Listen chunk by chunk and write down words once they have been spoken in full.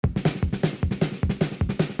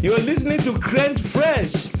You are listening to Crunch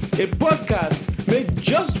Fresh, a podcast made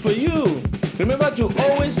just for you. Remember to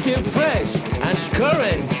always stay fresh and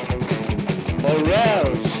current, or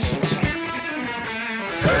else.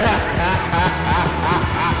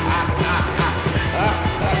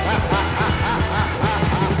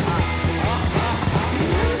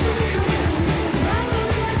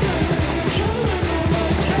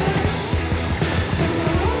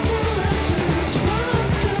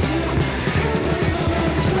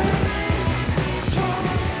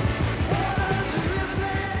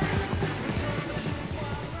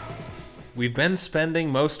 We've been spending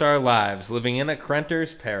most our lives living in a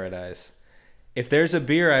Krenter's paradise. If there's a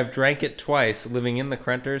beer, I've drank it twice, living in the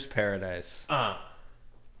Krenter's paradise.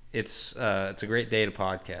 It's a great day to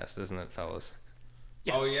podcast, isn't it, fellas?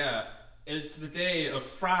 Yeah. Oh, yeah. It's the day of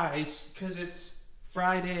fries, because it's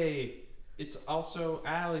Friday. It's also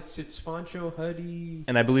Alex. It's Fancho Huddy.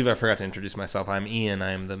 And I believe I forgot to introduce myself. I'm Ian.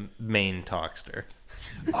 I'm the main talkster.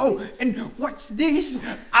 Oh, and what's this?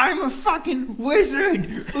 I'm a fucking wizard!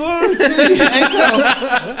 Oh, it's me,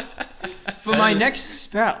 Echo. For my next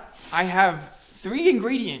spell, I have 3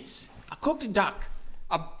 ingredients. A cooked duck,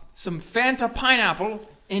 some Fanta pineapple,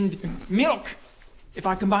 and milk. If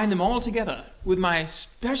I combine them all together with my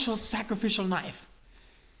special sacrificial knife,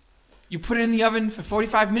 you put it in the oven for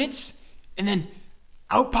 45 minutes, and then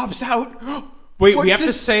out pops out. Wait, What's we have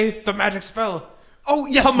this? to say the magic spell. Oh,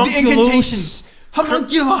 yes, the incantation.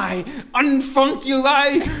 Homunculi,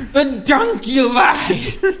 unfunculi, the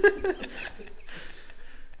dunculi.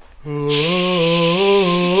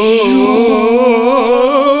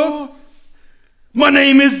 My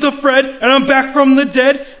name is the Fred, and I'm back from the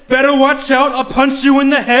dead. Better watch out, I'll punch you in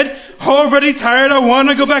the head. Already tired, I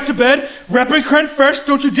wanna go back to bed. Reppin' Crent Fresh,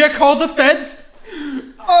 don't you dare call the feds.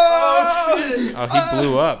 Oh, he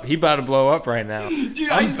blew up. He about to blow up right now. Dude,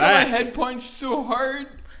 I just got my head punched so hard.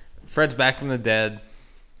 Fred's back from the dead.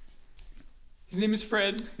 His name is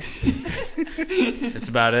Fred. That's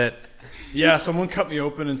about it. Yeah, someone cut me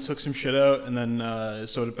open and took some shit out, and then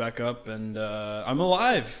sewed it back up, and I'm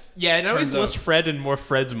alive. Yeah, and always Turns out. less Fred and more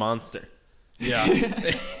Fred's monster. Yeah.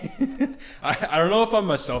 I don't know if I'm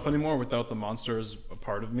myself anymore without the monster as a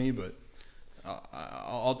part of me, but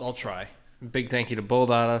I'll try. Big thank you to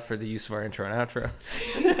Bulldada for the use of our intro and outro.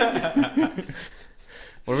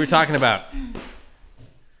 What are we talking about?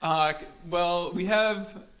 Well, we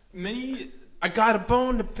have many. I got a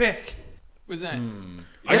bone to pick. What's that?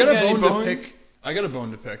 I got a any bone to bones? pick. I got a bone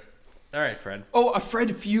to pick. All right, Fred. Oh, a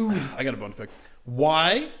Fred feud. I got a bone to pick.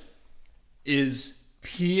 Why is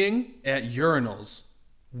peeing at urinals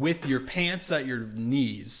with your pants at your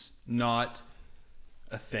knees not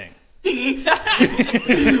a thing?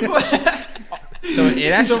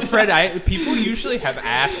 So Fred, people usually have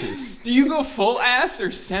asses. Do you go full ass or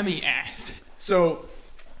semi ass? So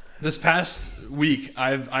this past week,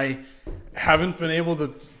 I haven't been able to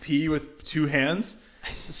pee with 2 hands.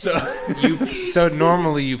 So So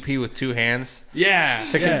normally you pee with 2 hands yeah,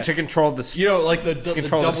 to control the you know, like the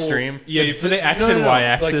control double, the stream. Yeah, for the X and Y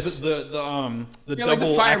axis. like the Yeah, like the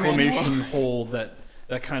double fireman acclimation hole. hole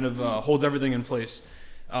that kind of holds everything in place.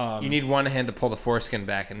 You need one hand to pull the foreskin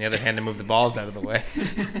back and the other hand to move the balls out of the way.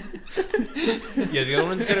 Yeah, the other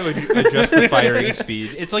one's got to adjust the firing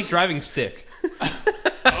speed. It's like driving stick.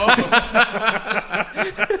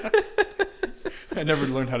 I never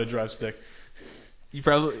learned how to drive stick. You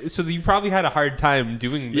probably had a hard time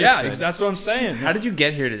doing this. Yeah, then. that's what I'm saying. How did you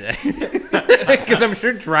get here today? Because I'm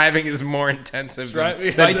sure driving is more intensive than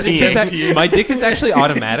peeing. My dick is actually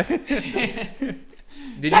automatic.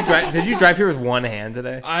 Did you drive here with one hand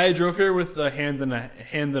today? I drove here with a hand and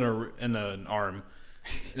an arm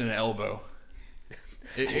and an elbow.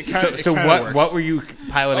 What were you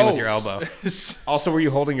piloting with your Oh, elbow? Also, were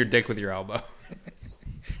you holding your dick with your elbow?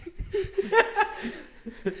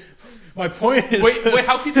 My point is... Wait,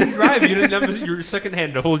 how could you drive? You didn't have your second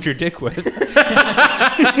hand to hold your dick with.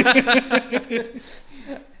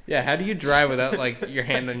 Yeah, how do you drive without like your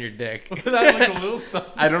hand on your dick? Without like a little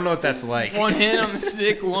stuff. I don't know what that's like. One hand on the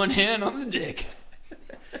stick, one hand on the dick.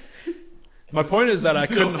 My point is that I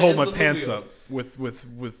couldn't hold my hands on the pants wheel. up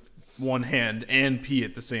with one hand and pee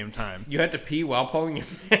at the same time. You had to pee while pulling your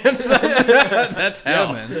pants up? That's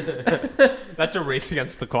hell. Yeah, man. That's a race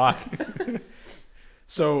against the clock.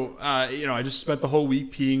 So, I just spent the whole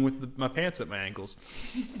week peeing with my pants at my ankles.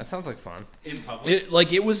 That sounds like fun. In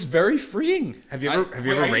public? It was very freeing. Have you ever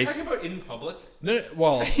Are you raced? talking about in public? No,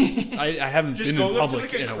 well, I haven't Just been in going up to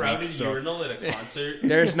public like in a a crowded week, so... urinal at a concert.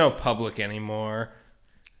 There's no public anymore.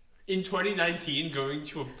 In 2019, going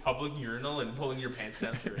to a public urinal and pulling your pants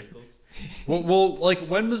down to your ankles. Well, like,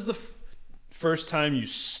 when was the first time you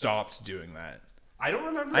stopped doing that? I don't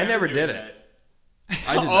remember. I never ever doing did that. it.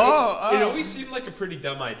 I did that. It always seemed like a pretty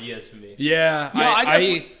dumb idea to me. Yeah, No,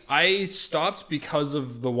 I stopped because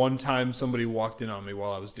of the one time somebody walked in on me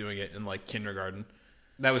while I was doing it in like kindergarten.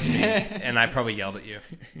 That was me, and I probably yelled at you.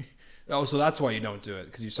 Oh, so that's why you don't do it,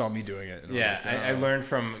 because you saw me doing it. And Yeah, I'm like, I learned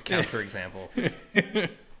from counterexample.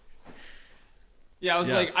 Yeah, I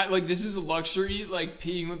was Yeah. like, this is a luxury, like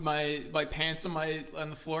peeing with my pants on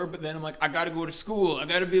the floor. But then I'm like, I gotta go to school. I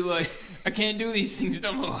gotta be like, I can't do these things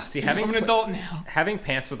no more. See, I'm an adult now. Having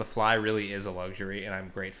pants with a fly really is a luxury, and I'm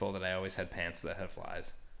grateful that I always had pants that had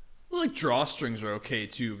flies. like drawstrings are okay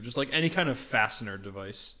too, just like any kind of fastener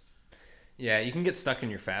device. Yeah, you can get stuck in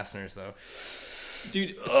your fasteners though.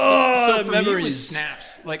 Dude, so for me it memories. was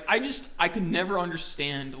snaps. Like I could never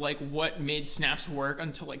understand like what made snaps work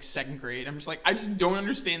until like 2nd grade. I'm just like, I just don't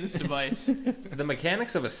understand this device. The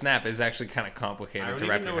mechanics of a snap is actually kind of I complicated don't to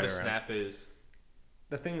wrap even know your what head a around. snap is.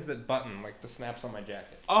 The things that button, like the snaps on my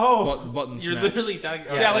jacket. Oh, Button you're snaps. literally talking.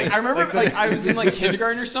 Yeah, like I remember like I was in like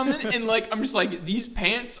kindergarten or something, and like I'm just like, these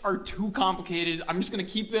pants are too complicated. I'm just gonna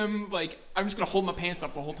keep them like I'm just gonna hold my pants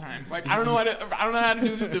up the whole time. Like I don't know how to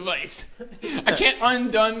do this device. I can't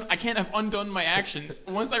have undone my actions.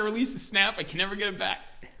 Once I release the snap, I can never get it back.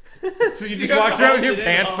 So you just walk around with your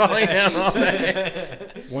pants falling down all day.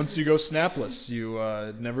 Once you go snapless, you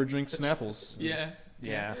never drink Snapples. Yeah.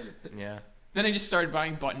 Yeah. Then I just started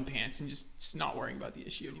buying button pants and just not worrying about the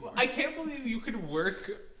issue anymore. I can't believe you could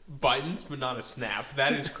work buttons but not a snap.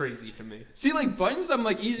 That is crazy to me. See, like buttons, I'm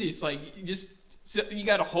like easy. It's like you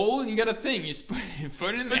got a hole and you got a thing. You just put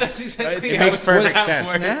it in there. But that's exactly It how makes perfect snap sense.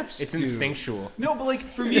 works. Snaps It's do. instinctual. No, but like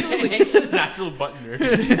for me, it was It like makes a natural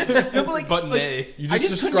buttoner. no, but like Button like, A. You I just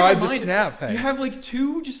just couldn't get described my the mind. snap. Hey. You have like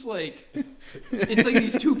two, just like it's like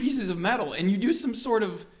these two pieces of metal, and you do some sort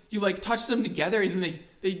of you like touch them together, and then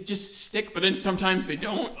they just stick. But then sometimes they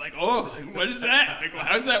don't. Like like, what is that? Like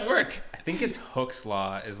how does that work? I think it's Hooke's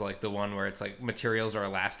law is like the one where it's like materials are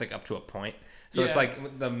elastic up to a point. So it's Yeah.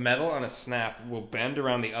 like the metal on a snap will bend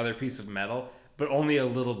around the other piece of metal, but only a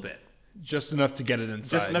little bit. Just enough to get it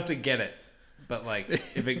inside. Just enough to get it. But like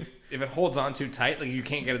if it holds on too tight, like you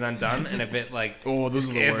can't get it undone, and if it like Those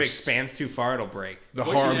are the if it worst. expands too far, it'll break. The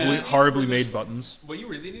What you need horribly were made those- buttons. What you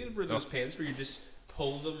really needed were those pants where you just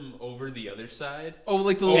pull them over the other side. Oh,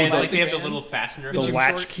 like the little And like elastic they have the band? little fastener. The gym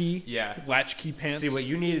latchkey. Yeah. Latchkey pants. See, what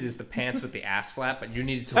you needed is the pants with the ass flap, but you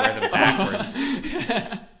needed to wear them backwards.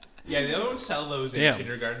 Yeah, they don't sell those in Damn.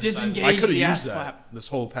 kindergarten. Disengage. I could have the used ass that flap. this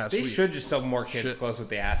whole past They week. should just sell more kids Shit. clothes with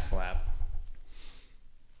the ass flap.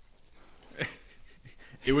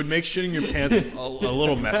 It would make shitting your pants a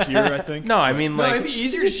little messier, I think. No, I mean No, like it'd be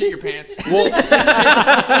easier to shit your pants. Well,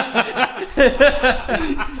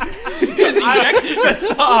 Just eject it. That's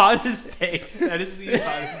the hottest take. That is the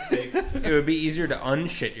hottest take. it would be easier to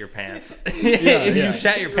unshit your pants. if yeah. you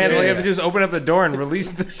shat your pants, all you have to do is open up the door and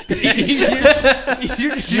release the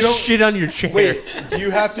Easier to just shit on your chair. wait, do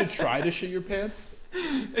you have to try to shit your pants?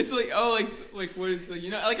 It's like like what is like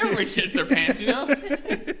like everybody shits their pants,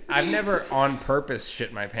 I've never on purpose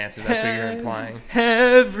shit my pants, if that's what you're implying.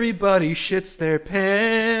 Everybody shits their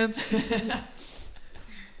pants.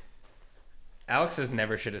 Alex has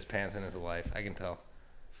never shit his pants in his life. I can tell.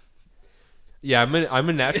 Yeah, I'm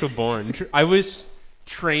a natural born. I was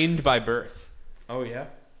trained by birth. Oh yeah,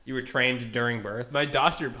 you were trained during birth. My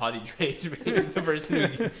doctor potty trained me. The person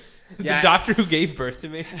who, Yeah. the doctor who gave birth to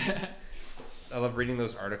me. I love reading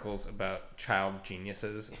those articles about child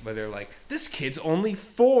geniuses where they're like, "This kid's only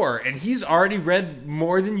 4 and he's already read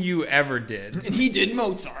more than you ever did." And he did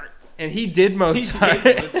Mozart. And he did Mozart.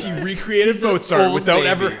 He recreated Mozart old without baby.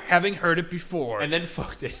 ever having heard it before. And then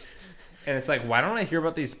fucked it. And it's like, why don't I hear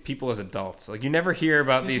about these people as adults? Like, you never hear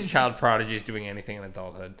about these child prodigies doing anything in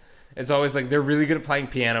adulthood. It's always like they're really good at playing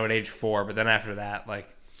piano at age 4, but then after that, like,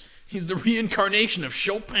 He's the reincarnation of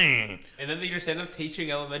Chopin. And then they just end up teaching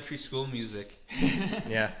elementary school music.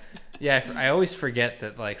 yeah. Yeah, I always forget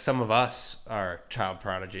that, like, some of us are child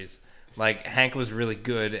prodigies. Like, Hank was really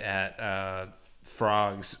good at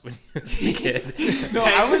frogs when he was a kid. No,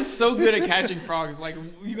 I was so good at catching frogs. Like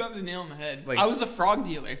you got the nail on the head. Like- I was a frog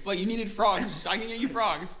dealer. If, like you needed frogs, just, I can get you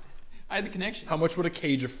frogs. I had the connections. How much would a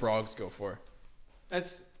cage of frogs go for?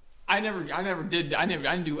 I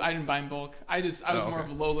didn't buy in bulk. I was more okay. of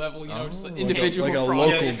a low level, just Like individual a frog.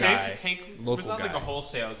 local Hank, guy. Hank Local was not like guy. a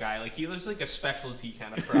wholesale guy. Like he was like a specialty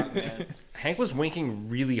kind of frog man. Hank was winking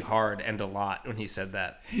really hard and a lot when he said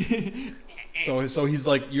that. So he's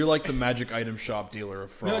like, you're like the magic item shop dealer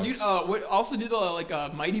of frogs. No, dude. What also did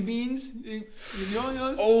Mighty Beans? You know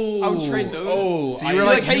those? Oh, I would trade those. Oh, So I- you were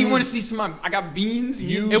Like, hey, you want to see some? I got beans.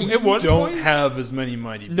 you At one don't point- have as many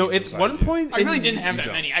mighty beans. No, at as I one do. point, I really didn't have You that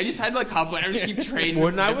don't. many. I just had like a couple, and I would just keep trading.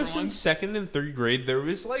 When I different was in ones. 2nd and 3rd grade, there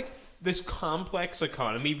was like this complex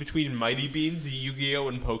economy between Mighty Beans, Yu-Gi-Oh,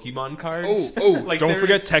 and Pokemon cards. Like, don't there's-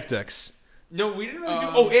 forget Tech Decks. No, we didn't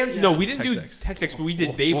really do. yeah. No, we didn't Tech do Decks. Tech Decks, but we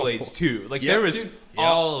did Beyblades too. Like Yeah, there was dude,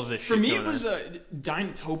 all of this. For shit me, going it was on.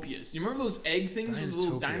 Dinotopias. You remember those egg things with a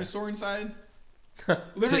little Dinotopia. dinosaur inside?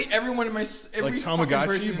 Literally, everyone in my every Like fucking Tamagotchi,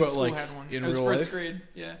 person in but, school like, had one. in It was real first life? grade.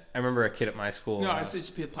 Yeah. I remember a kid at my school. No, it's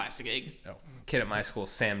just be a plastic egg. Kid at my school,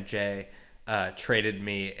 Sam J, traded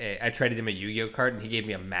me. I traded him a Yu-Gi-Oh card, and he gave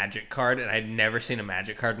me a Magic card, and I'd never seen a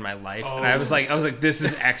Magic card in my life. And I was like, this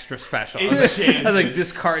is extra special. I was like,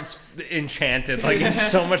 this card's enchanted. Like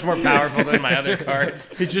it's so much more powerful than my other cards.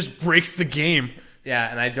 It just breaks the game.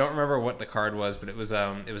 Yeah, and I don't remember what the card was, but it was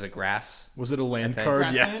a grass. Was it a land think. card?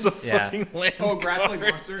 Grassland? Yeah, it's a Yeah. fucking land Oh, card. grass like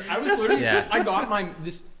monster. I was literally. Yeah. I got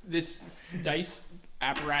this dice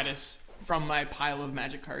apparatus from my pile of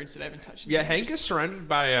Magic cards that I haven't touched. in Yeah, years. Hank is surrounded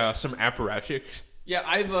by some apparatchiks. Yeah,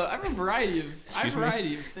 I have a variety of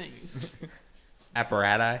things,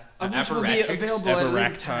 Apparati. of which will be Apparatchiks, available at a later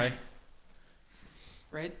Apparacti. time.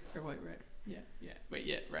 Right? Or wait, right? Yeah. Wait,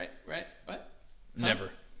 yeah, right? What? Huh? Never.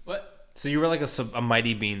 What? So you were like a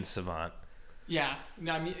Mighty Beans savant. Yeah.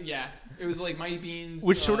 No, I mean, yeah. It was like Mighty Beans.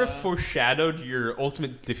 Which sort of foreshadowed your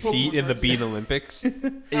ultimate defeat in the cards. Bean Olympics.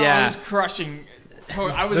 I was crushing.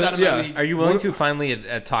 I was out of my league. Are you willing to finally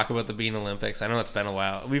talk about the Bean Olympics? I know it's been a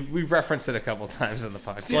while. We've referenced it a couple times in the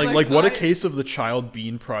podcast. See, Like what a I- case of the child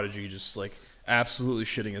bean prodigy just like absolutely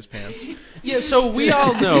shitting his pants. Yeah, so we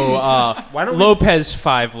all know Why don't we- Lopez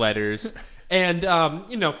 5 letters, and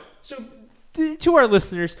so to our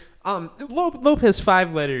listeners, Lopez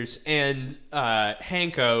 5 letters and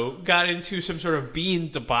Hanko got into some sort of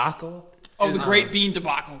bean debacle. Oh, the Great Bean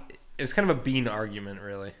debacle. It was kind of a bean argument,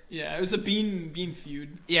 really. Yeah, it was a bean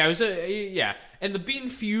feud. Yeah, it was and the bean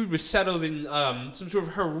feud was settled in some sort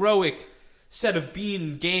of heroic set of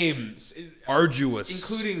bean games, Arduous.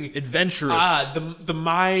 including adventurous. the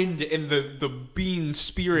mind and the bean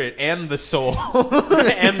spirit and the soul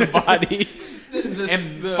and the body.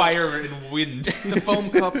 And fire and wind. The foam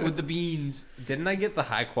cup with the beans. Didn't I get the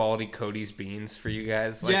high quality Cody's beans for you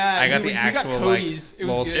guys? Like, Yeah, I got you the got actual Cody's. It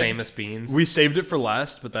was Lowell's good. famous beans. We saved it for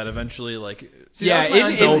last, but that eventually See, Yeah, that was my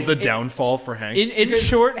it- spelled it- the downfall for Hank. In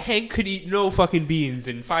short, Hank could eat no fucking beans,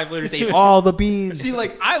 and 5 letters ate all the beans. See,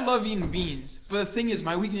 like, I love eating beans, but the thing is,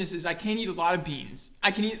 my weakness is I can't eat a lot of beans.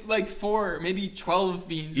 I can eat, like, 4, maybe 12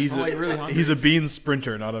 beans if I'm, like, really hungry. he's a bean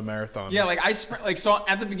sprinter, not a marathon. Yeah, like, I sprint, like, so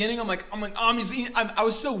at the beginning, I'm like, oh, I'm just eating, I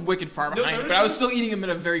was still wicked far behind, there but I was was- still eating them at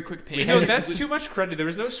a very quick pace. No, that's too much credit. There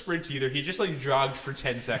was no sprint either. He just like jogged for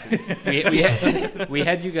 10 seconds. we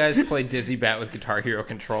had you guys play Dizzy Bat with Guitar Hero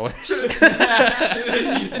controllers.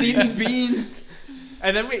 And eating beans.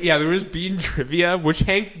 And then there was bean trivia, which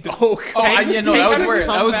Hank. Oh, yeah, no, that was where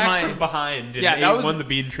that was my. from behind. And Yeah, that was- won the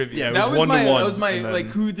bean trivia. Yeah, it That was was my, 1-1, that was my and then-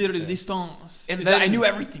 like coup de resistance. And And that I then- knew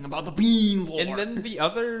everything about the bean lore. And then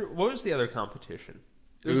what was the other competition?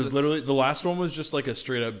 It was literally the last one was just like a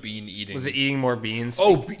straight up bean eating. Was it eating more beans?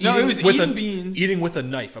 No, it was with eating beans. Eating with a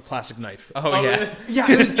knife, a plastic knife. Oh, yeah. Yeah,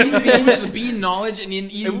 it was eating beans with bean knowledge and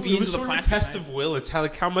then eating It beans was with a sort of a plastic test knife. of will. It's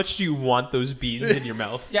how much do you want those beans in your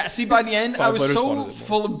mouth? Yeah, see, by the end, I 5 was letters so wanted it more.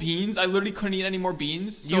 full of beans, I literally couldn't eat any more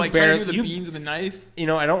beans. So, You like, trying to barely- do the you- beans with a knife. You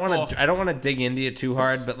know, I don't want to dig into you too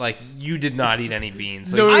hard, but like you did not eat any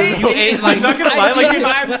beans. Like, No, you ate- ate I'm not gonna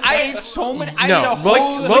lie, I ate so many. I ate no. a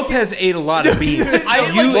whole. Lopez ate a lot of beans. I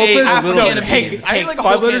ate, you like, ate half a a little can bit of of beans. beans. I ate like a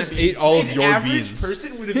Five whole can letters of ate beans. all of An your average beans.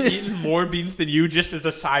 person would have eaten more beans than you just as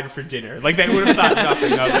a side for dinner. Like they would have thought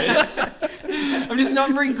nothing of it. I'm just not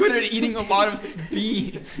very good at eating a lot of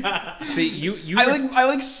beans. See, you. I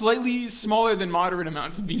like slightly smaller than moderate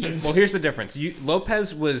amounts of beans. Well, here's the difference.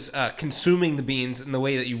 Lopez was consuming the beans in the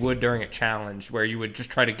way that you would during a challenge, where you would just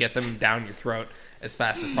try to get them down your throat as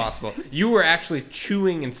fast as possible. You were actually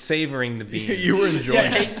chewing and savoring the beans. You were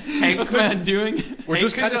enjoying it. Hank, what's man doing? Which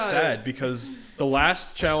was Hank kind of could, sad because the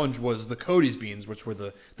last challenge was the Cody's beans, which were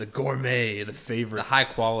the gourmet, the favorite. the high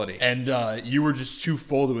quality. And you were just too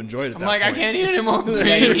full to enjoy it at I'm that like, point. I can't eat any more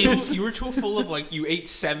Yeah, beans. you were too full of like you ate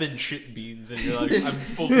 7 shit beans and you're like I'm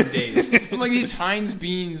full for days. I'm like these Heinz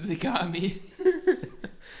beans, they got me.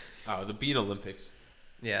 Oh, the Bean Olympics.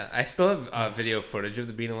 Yeah, I still have video footage of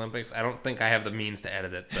the Bean Olympics. I don't think I have the means to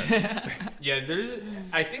edit it, but Yeah,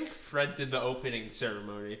 I think Fred did the opening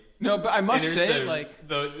ceremony. No, but I must And there's say,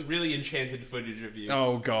 the really enchanted footage of you.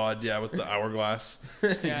 Oh God, yeah, with the hourglass,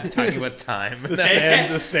 yeah. talking about time.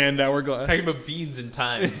 the sand hourglass. Talking about beans and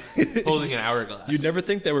time, holding an hourglass. You'd never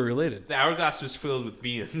think they were related. The hourglass was filled with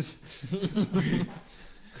beans.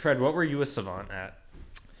 Fred, what were you a savant at?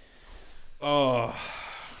 Oh,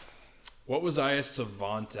 what was I a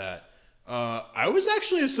savant at? I was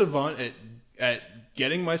actually a savant at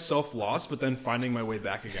getting myself lost, but then finding my way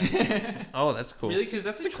back again. Oh, that's cool. Really? Because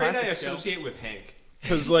that's It's a a trait I classic skill. associate with Hank.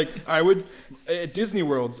 Because like I would at Disney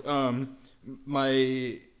Worlds,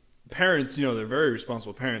 my parents, they're very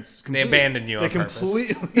responsible parents. They abandoned you on They purpose.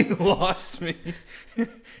 completely lost me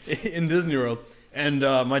in Disney World. And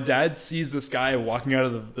my dad sees this guy walking out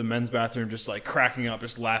of the men's bathroom, just like cracking up,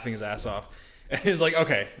 just laughing his ass off. And he's like,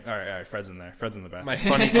 "Okay, all right, Fred's in there. Fred's in the bathroom."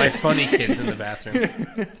 My funny kids in the bathroom.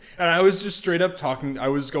 And I was just straight up talking. I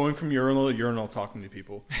was going from urinal to urinal talking to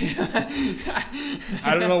people. I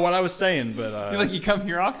don't know what I was saying, but You come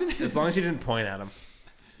here often? As long as you didn't point at them.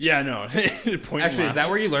 yeah, no. Point Actually, is that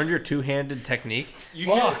where you learned your two-handed technique? You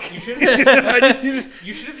Fuck. should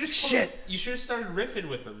have just Shit. You should have started riffing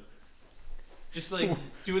with him. Just like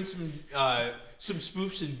doing some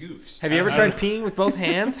spoofs and goofs. Have you ever tried peeing with both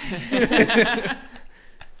hands?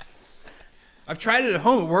 I've tried it at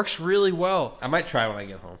home. It works really well. I might try when I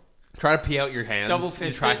get home. Try to pee out your hands. Double and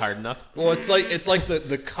fist try it. hard enough. Well, it's like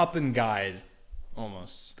the cup and guide,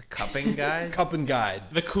 almost. The cupping guy? Cup and guide.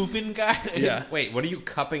 The Coopin guy. Yeah. Wait, what are you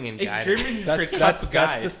cupping and It's guiding? German That's for that's cup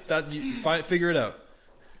guy. that you figure it out.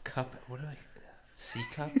 Cup? What do I... C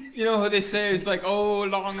cup? You know how they say it's like, oh,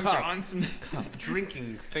 Long Cup. Johnson.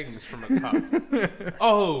 Drinking things from a cup.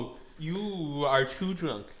 Oh, you are too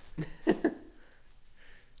drunk.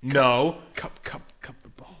 No. Cup the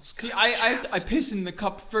balls. See, I piss in the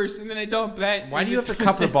cup first and then I dump that. Why do you have to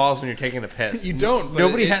cup the balls when you're taking a piss? You don't. But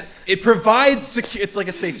Nobody it, has... it provides it's like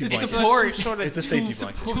a safety It's blanket. support. Some sort of It's a safety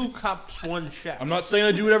blanket. 2 cups, 1 shot. I'm not saying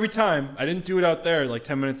I do it every time. I didn't do it out there like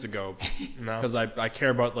 10 minutes ago No. because I care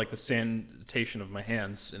about like the sanitation of my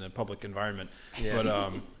hands in a public environment. Yeah. But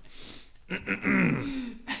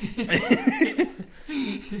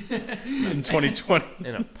in 2020.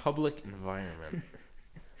 In a public environment.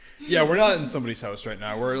 Yeah, we're not in somebody's house right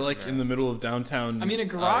now. We're like in the middle of downtown. I mean, a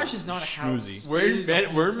garage is not a schmoozy.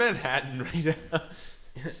 house. We're in Manhattan right now.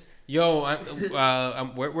 Yo,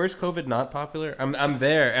 where's COVID not popular? I'm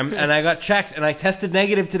there, and I got checked, and I tested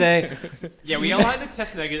negative today. Yeah, we all had to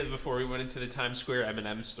test negative before we went into the Times Square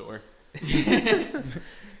M&M store.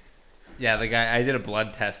 Yeah, the guy. I did a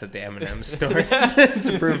blood test at the M&M store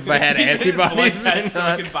to prove if I had antibodies Blood or test so I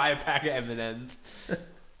not. could buy a pack of M&Ms.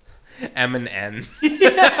 M&Ns.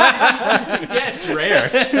 Yeah, it's rare.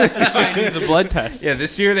 That's why I need the blood test. Yeah,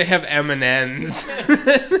 this year they have M&Ns.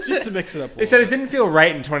 Just to mix it up. They said it didn't feel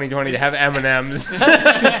right in 2020 to have M&Ms.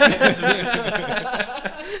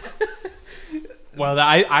 Well,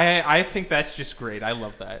 I think that's just great. I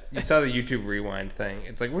love that. You saw the YouTube Rewind thing.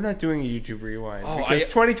 It's like, we're not doing a YouTube Rewind Oh, because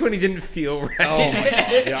 2020 didn't feel right. Oh my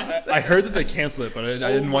god! Yeah, I heard that they canceled it, but I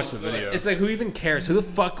didn't watch the video. It's like, who even cares? Who the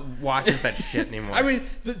fuck watches that shit anymore? I mean,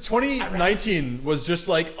 the 2019 was just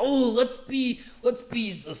like, oh, let's be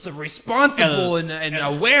responsible and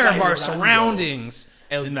aware of our surroundings,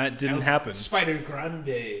 and that didn't happen. Spider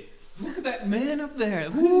Grande. Look at that man up there.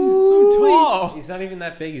 He's so tall. he's not even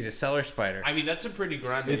that big. He's a cellar spider. I mean, that's a pretty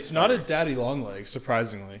grande. It's spider. not a daddy long leg,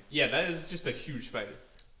 surprisingly. Yeah, that is just a huge spider.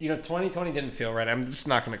 2020 didn't feel right. I'm just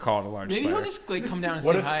not going to call it a large Maybe spider. he'll just like come down and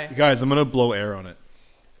What say if, hi. guys? I'm gonna blow air on it.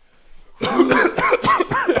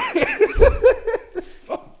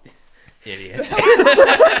 Idiot.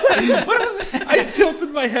 I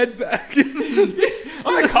tilted my head back. I'm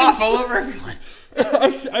gonna cough all over everyone.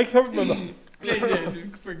 I covered my mouth. Yeah, you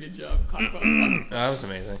did. Pretty good job. Clap, clap, clap. Oh, that was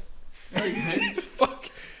amazing. Fuck.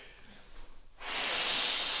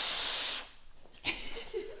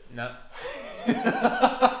 No.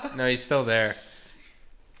 No, he's still there.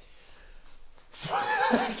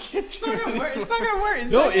 It's not gonna work. It's not gonna work.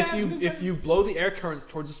 It's No, not gonna happen. if you blow the air currents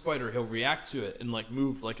towards the spider, he'll react to it and like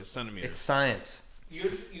move like a centimeter. It's science. You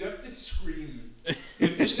have to scream. You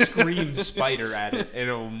have to scream spider at it, and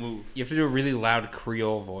it will move. You have to do a really loud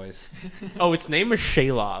Creole voice. Oh, its name is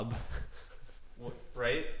Shalob.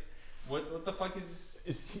 Right? What the fuck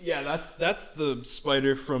is? Yeah, that's the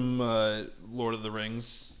spider from Lord of the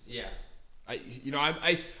Rings. Yeah.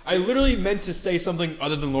 I literally meant to say something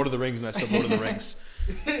other than Lord of the Rings, and I said Lord of the Rings.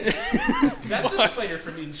 That's the spider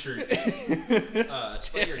from Insert.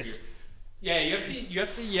 Spider here. Yeah, you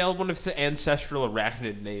have to yell one of the ancestral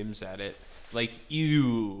arachnid names at it. like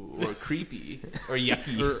ew or creepy or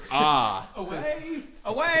yucky. Or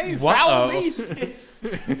Away, What? foul Oh. beast.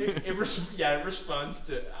 it responds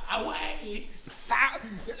to away,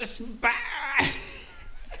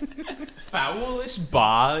 foulest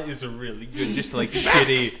ba is a really good, just like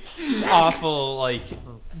shitty, awful like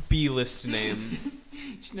B-list name.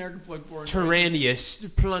 Generic bloodborne. Tyrannius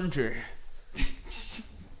plunger. It's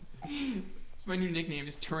my new nickname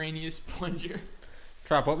is Tyrannius Plunger.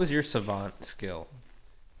 Trop, what was your savant skill?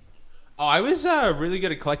 Oh, I was really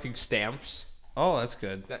good at collecting stamps. Oh, that's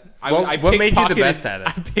good. I What made you the pickpocketed- best at it?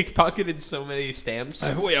 I pickpocketed so many stamps.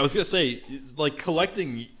 Wait, I was gonna say, like,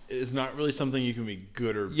 collecting is not really something you can be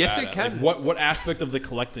good or Yes, bad it at. can. Like, what aspect of the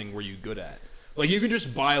collecting were you good at? Like, you can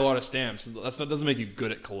just buy a lot of stamps. That doesn't make you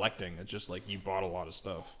good at collecting. It's just like you bought a lot of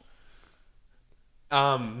stuff.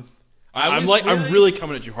 I'm really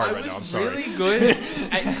coming at you hard right now. I'm sorry. I was really good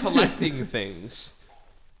at collecting things.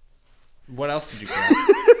 What else did you collect?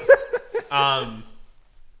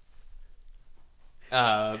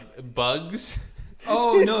 Bugs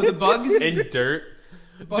Oh no, the bugs. and dirt.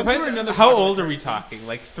 Bugs Depends- were another how popular old are we currency. talking?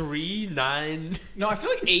 Like 3, 9? No, I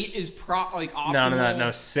feel like 8 is optimal.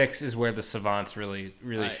 No. 6 is where the savants really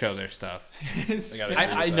show their stuff.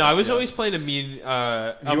 I was always playing a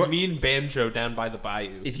mean banjo down by the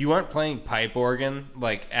bayou. If you aren't playing pipe organ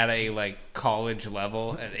like at a like college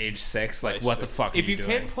level at age 6, like what the fuck? If are you doing?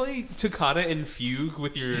 can't play Toccata and Fugue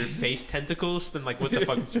with your face tentacles, then like what the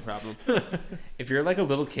fuck is your problem? If you're like a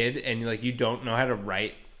little kid and like you don't know how to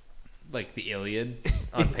write like the Iliad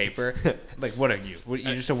on paper, like what are you?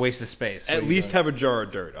 You're just a waste of space. What At are you least doing? have a jar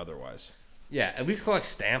of dirt. Otherwise, Yeah, at least collect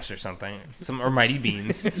stamps or something, or mighty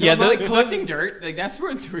beans. Yeah, But like collecting dirt, like that's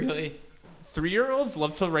where it's really. 3-year-olds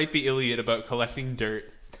love to write the Iliad about collecting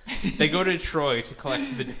dirt. They go to Troy to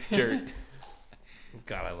collect the dirt.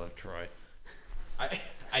 God, I love Troy.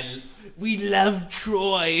 We love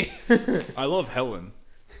Troy. I love Helen.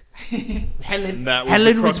 Helen That was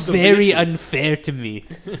the crux of the issue. unfair to me.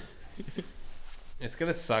 It's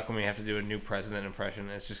gonna suck when we have to do a new president impression.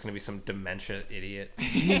 And it's just gonna be some dementia idiot.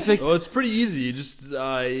 He's like, Well, it's pretty easy. You just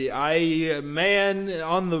man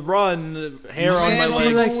on the run, hair on my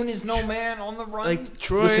Man legs. the moon is no man on the run. like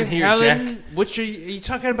Troy, Listen here, Helen, what are you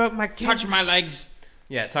talking about? My kids? touch my legs.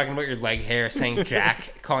 Yeah, talking about your leg hair, saying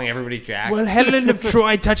Jack, calling everybody Jack. Well, Helen of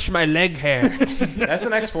Troy touched my leg hair. That's the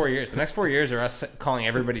next 4 years. The next 4 years are us calling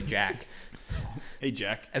everybody Jack Hey,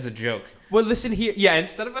 Jack. as a joke. Well, listen here. Yeah,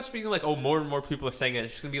 instead of us being like, oh, more and more people are saying it,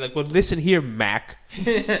 it's going to be like, well, listen here, Mac.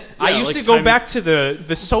 I used like to go time- back to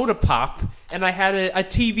the soda pop, and I had a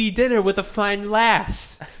TV dinner with a fine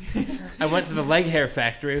lass. I went to the leg hair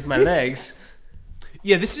factory with my legs.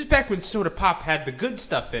 Yeah, this is back when soda pop had the good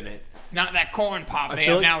stuff in it. Not that corn pop they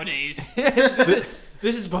feel have like- nowadays.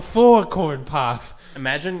 This is before corn pop.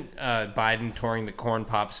 Imagine Biden touring the Corn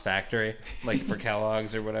Pops factory, like for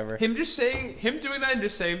Kellogg's or whatever. Him doing that and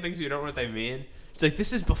just saying things you don't know what they mean. It's like,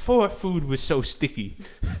 this is before food was so sticky.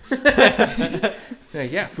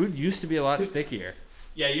 Yeah, food used to be a lot stickier.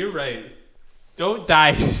 Yeah, you're right. Don't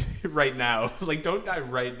die right now. Like, don't die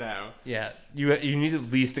right now. Yeah, you need at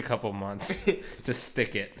least a couple months to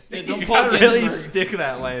stick it. Don't You pull gotta really Ginsburg. stick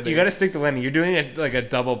that landing. You got to stick the landing. You're doing a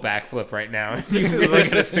double backflip right now. You really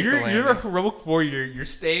got to stick the landing. You're a heroic warrior. You're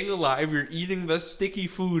staying alive. You're eating the sticky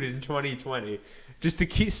food in 2020 just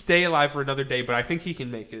to stay alive for another day. But I think he can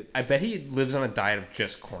make it. I bet he lives on a diet of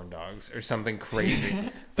just corn dogs or something crazy.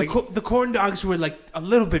 The corn dogs were like a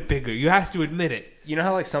little bit bigger. You have to admit it. You know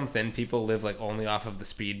how like some thin people live like only off of the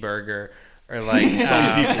speed burger, or like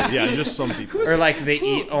Some people, yeah, just some people. or like they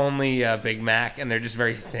eat only Big Mac and they're just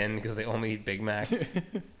very thin because they only eat Big Mac.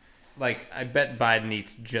 Like I bet Biden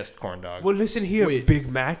eats just corn dog. Well, listen here, Wait. Big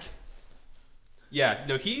Mac. Yeah,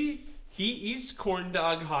 no, he eats corn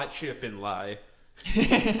dog, hot chip, and lye.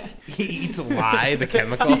 He eats lye, the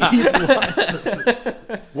chemical.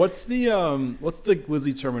 What's the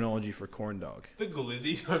glizzy terminology for corn dog? The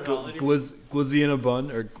glizzy terminology. Glizzy in a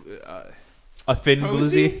bun or A thin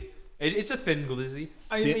Cozy? glizzy. It's a thin glizzy.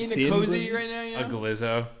 Are you Thin- eating a thin cozy glizzy? right now? You A know?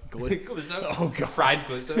 glizzo. Glizzo? Oh, God. Fried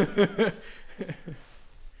glizzo.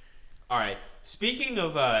 All right. Speaking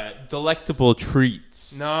of delectable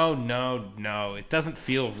treats. No. It doesn't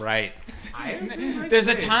feel right. There's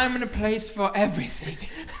a time and a place for everything.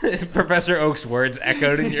 Professor Oak's words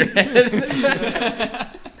echoed in your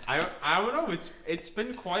head. I don't know. It's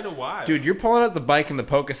been quite a while. Dude, you're pulling out the bike in the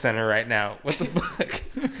Poke Center right now. What the fuck?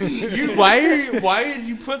 Why did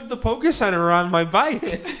you put the Poke Center on my bike?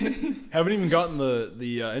 haven't even gotten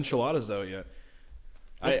the enchiladas out yet.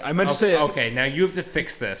 I meant to say Okay, now you have to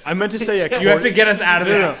fix this. I meant to say You have to get us out of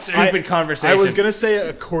this stupid conversation. I was gonna say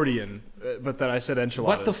accordion but then I said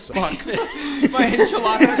enchiladas. What the fuck? My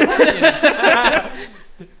enchilada.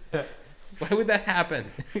 Why would that happen?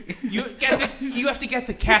 You have to get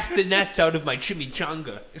the castanets out of my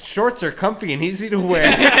chimichanga. Shorts are comfy and easy to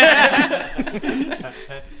wear.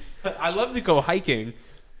 I love to go hiking.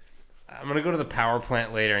 I'm gonna go to the power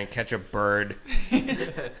plant later and catch a bird.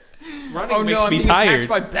 Running Oh makes no, I'm me being tired. attacked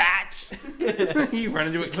by bats. You run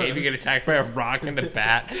into a cave, you get attacked by a rock and a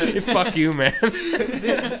bat. Fuck you, man.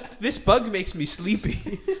 This bug makes me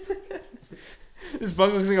sleepy. This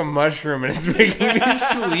bug looks like a mushroom and it's making me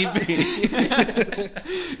sleepy.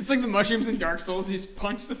 It's like the mushrooms in Dark Souls. He just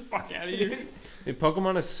punch the fuck out of you. Dude,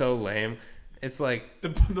 Pokemon is so lame. It's like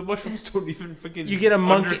The mushrooms don't even fucking. you get a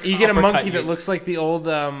monkey. You get a uppercut monkey you. that looks like the old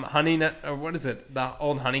honey nut, or what is it? The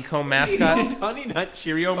old honeycomb mascot. Honey Nut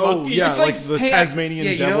Cheerio Oh monkey. yeah, It's like, like, the hey, Tasmanian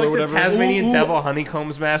Yeah, you devil know, or like whatever. the Tasmanian Ooh. devil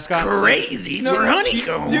honeycombs mascot. Crazy for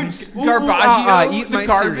honeycombs. Dude, Garbaggio, Garbaggio, eat my the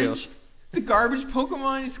garbage. The garbage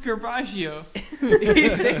Pokemon is Garbaggio.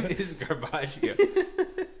 His name is Garbaggio.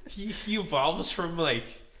 He evolves from like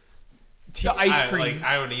The ice cream.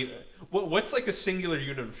 I don't eat. What's like a singular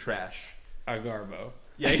unit of trash? A Garbo.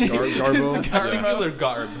 Yeah, Garbo. It's the a singular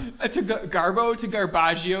garb. To Garbo to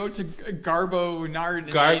Garbaggio to Garbo Nard.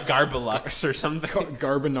 Garbalux or something.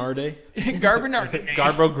 Garbonarde. Garbonard.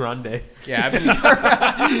 Garbo Grande. Yeah, I've been,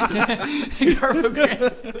 Garbo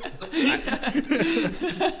Grant.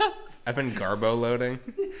 I've been Garbo loading.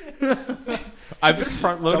 I've been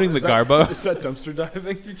front loading the Is that- Garbo. Is that dumpster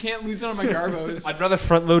diving? You can't lose it on my Garbos. I'd rather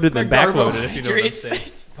front load it than My back Garbo load it. If you know what I'm hydrates.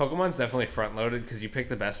 saying. Pokemon's definitely front loaded because you pick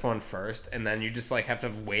the best one first, and then you just like have to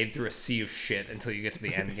wade through a sea of shit until you get to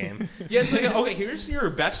the end game. Yeah, it's like okay, here's your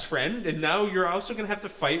best friend, and now you're also gonna have to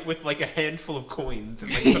fight with like a handful of coins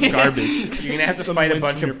and like some garbage. You're gonna have to Some fight a lint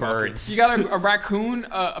bunch from of your pocket. birds. You got a raccoon,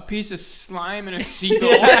 a piece of slime, and a seagull.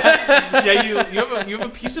 Yeah, you have a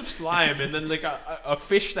piece of slime and then like a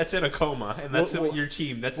fish that's in a coma, and that's your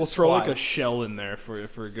team. That's We'll the throw like squad. a shell in there for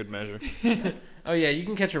a good measure. Oh yeah, you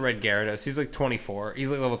can catch a red Gyarados. He's like 24. He's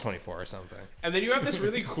like level 24 or something. And then you have this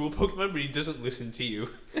really cool Pokemon, but he doesn't listen to you.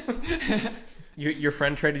 Your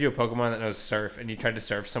friend traded you a Pokemon that knows surf, and you tried to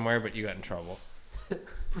surf somewhere, but you got in trouble.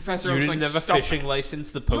 Professor You was didn't like, have a "Stop fishing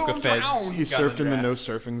license. The Don't Poke drown. Feds. He got surfed in the grass. no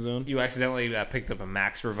surfing zone. You accidentally picked up a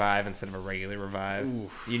max revive instead of a regular revive.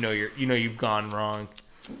 You know you've gone wrong.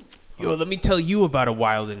 Yo, let me tell you about a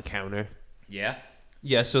wild encounter. Yeah.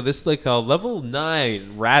 Yeah, so this like a level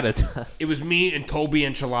 9 Rattata. It was me and Toby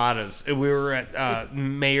Enchiladas. And we were at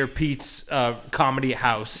Mayor Pete's comedy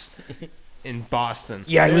house in Boston.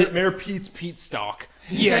 Yeah, Mayor Pete's Pete Stock.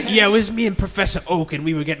 yeah, it was me and Professor Oak, and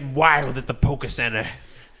we were getting wild at the Poke Center.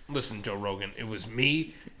 Listen, Joe Rogan, it was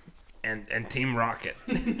me and Team Rocket.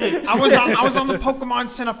 I was on the Pokemon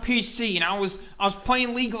Center PC, and I was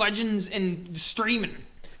playing League Legends and streaming.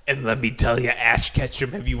 And let me tell you, Ash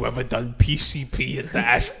Ketchum, have you ever done PCP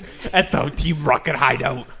at the Team Rocket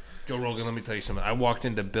hideout? Joe Rogan, let me tell you something. I walked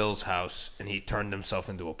into Bill's house and he turned himself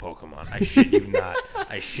into a Pokemon. I shit you not.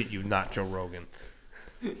 I shit you not, Joe Rogan.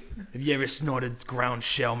 Have you ever snorted ground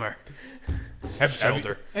Shelmer?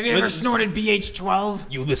 Shelter. Have you ever snorted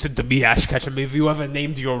BH12? You listen to me, Ash Ketchum. Have you ever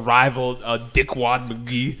named your rival Dickwad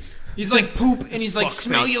McGee? He's like poop, and he's like, Fuck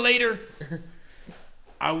smell face. you later.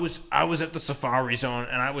 I was at the Safari Zone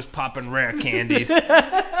and I was popping rare candies.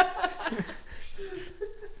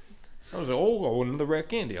 I was like, oh, go into the rare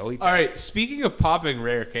candy. I'll eat that. All right, speaking of popping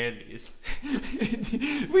rare candies.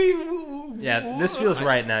 Yeah, this feels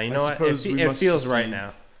right now. You know what? suppose we It must feels right secede.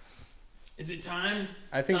 now. Is it time?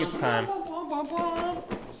 I think it's time.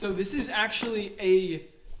 So this is actually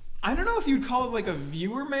I don't know if you'd call it like a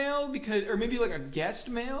viewer mail or maybe like a guest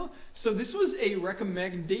mail. So this was a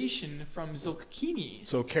recommendation from Zilkini.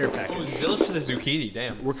 So care Oh, package. zilch to the zucchini,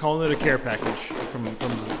 damn. We're calling it a care package from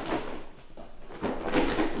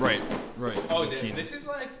Right. Oh, Zucchini.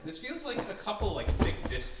 this feels like a couple like thick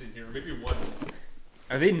discs in here, maybe one.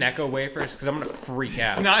 Are they Necco wafers? Because I'm gonna freak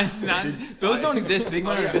out. It's not. Those don't exist. They go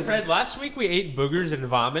out of business. Fred, last week we ate boogers and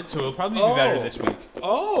vomit, so it'll probably be better this week.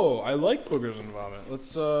 Oh, I like boogers and vomit. Let's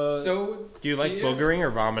So Do you like Yeah. boogering or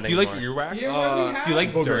vomiting? Do you like more? earwax? Yeah, what do we have? Do you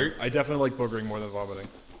like boogering. dirt? I definitely like boogering more than vomiting.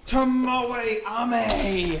 Tomoe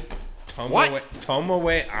Ame.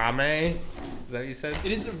 Tomoe Ame? Is that what you said?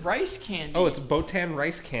 It is a rice candy. Oh, it's Botan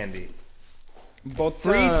rice candy. Both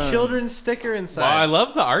Free children's sticker inside. Well, I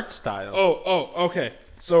love the art style. Oh, okay.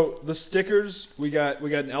 So the stickers, we got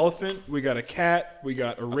an elephant, we got a cat, we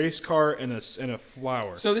got a race car, and a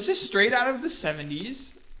flower. So this is straight out of the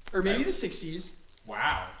 70s or maybe the 60s.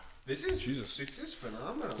 Wow, this is Jesus. This is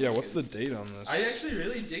phenomenal. Yeah, what's the date on this? I actually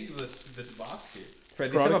really dig this box here.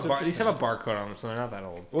 Fred, Product of these have a barcode on them, so they're not that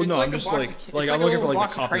old. Well, It's no, like I'm a just box like of- it's like like I'm a looking for little like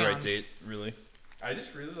box the of copyright crayons. date, really. I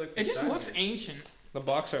just really like. It just design. looks ancient. The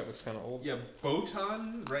box art looks kind of old. Yeah,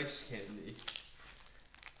 Botan rice candy.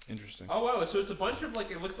 Interesting. Oh wow! So it's a bunch of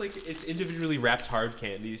like it looks like it's individually wrapped hard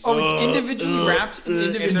candies. Oh, it's individually wrapped in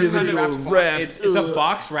individually individual wrapped boxes. wrap. It's a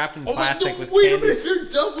box wrapped in plastic with wait a candies. minute, they're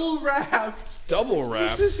double wrapped. Double wrap.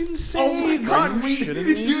 This is insane. Oh my god, you shitting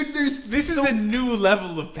me? dude, there's This is a new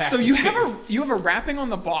level of so packaging. you have a wrapping on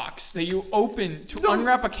the box that you open to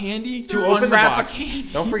unwrap a candy to open the unwrap box. a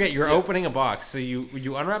candy. Don't forget, you're opening a box. So you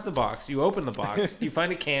unwrap the box, you open the box, you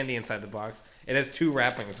find a candy inside the box. It has 2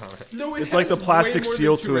 wrappings on it. No, it It's like has the plastic way more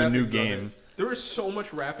seal than 2 to a new wrappings on game. it. There is so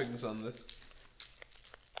much wrappings on this.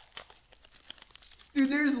 Dude,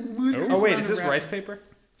 there's ludicrous. Oh wait, amount is of this rice wrappings. paper?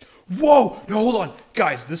 Whoa! No, hold on,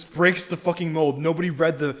 guys. This breaks the fucking mold. Nobody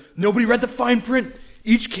read the fine print.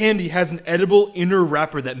 Each candy has an edible inner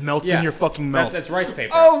wrapper that melts in your fucking mouth. That's rice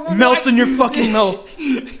paper. Oh, melts what? in your fucking mouth.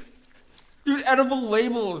 Dude, edible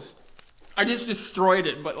labels. I just destroyed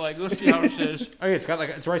it, but like, let's see how it is. Okay,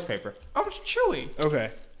 it's rice paper. Oh, it's chewy. Okay.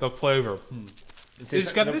 The flavor.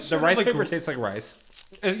 It's got the, this the sort of rice like paper r- tastes like rice.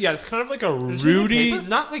 Yeah, it's kind of like a it taste like rooty, paper?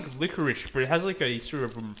 not like licorice, but it has like a sort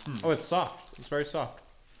of. Oh, it's soft. It's very soft.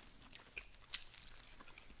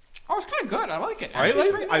 Oh, it's kind of good. I like it. I Actually,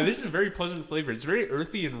 it's like. very nice. This is a very pleasant flavor. It's very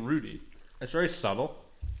earthy and rooty. It's very subtle.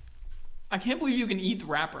 I can't believe you can eat the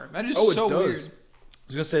wrapper. That is Oh, it so does. weird. I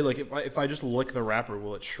was gonna say like if I just lick the wrapper,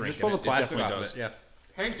 will it shrink? Just pull the And plastic definitely off does. it. Yeah.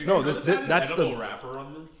 Hank, did No, you this- notice thi- that that's the- edible wrapper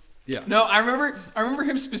on them? Yeah. No, I remember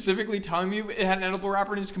him specifically telling me it had an edible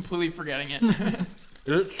wrapper and just completely forgetting it. Is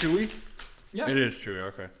it chewy? Yeah. It is chewy.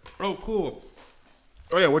 Okay. Oh, cool.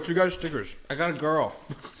 Oh yeah. What's your guys' stickers? I got a girl.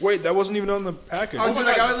 Wait, that wasn't even on the package. Oh, my dude,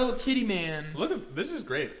 I God. got a little kitty man. Look at this is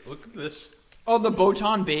great. Look at this. Oh, the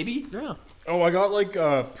Botan baby. Yeah. Oh, I got like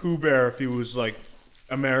Pooh Bear if he was like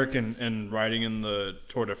American and riding in the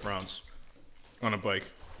Tour de France on a bike,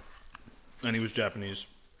 and he was Japanese.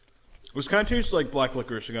 It was kind of tastes like black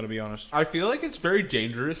licorice. I gotta be honest. I feel like it's very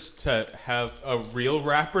dangerous to have a real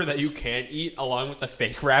wrapper that you can't eat along with a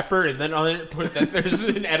fake wrapper, and then on it put that there's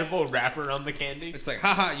an edible wrapper on the candy. It's like,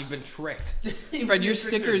 haha, you've been tricked. Fred, your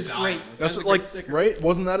sticker is great. That's a what, like great sticker. right?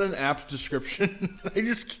 Wasn't that an apt description? I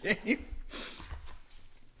just came.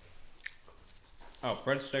 Oh,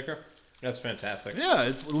 Fred's sticker? That's fantastic. Yeah,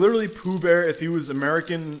 it's literally Pooh Bear if he was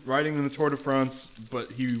American riding in the Tour de France,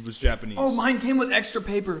 but he was Japanese. Oh, mine came with extra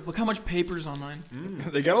paper. Look how much paper's on mine.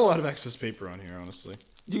 They got a lot of excess paper on here, honestly.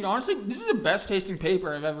 Dude, honestly, this is the best tasting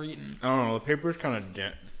paper I've ever eaten. I don't know. The paper's kind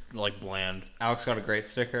of like bland. Alex got a great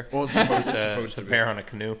sticker. Well, it's supposed, It's a bear on a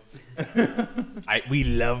canoe. We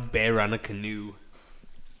love bear on a canoe.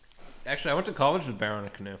 Actually, I went to college with bear on a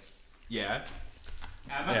canoe. Yeah.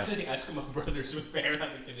 I'm Yeah. actually Eskimo brothers with bear on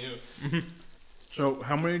a canoe. So,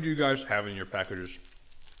 how many do you guys have in your packages?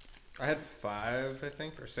 I had 5, I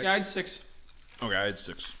think, or 6. Yeah, I had 6. Okay, I had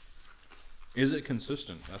 6. Is it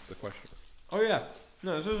consistent? That's the question. Oh yeah.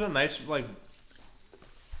 No, this is a nice like.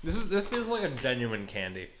 This feels like a genuine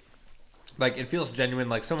candy. Like it feels genuine.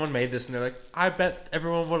 Like someone made this and they're like, I bet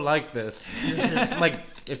everyone would like this. Like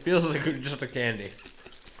it feels like just a candy.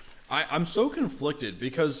 I'm so conflicted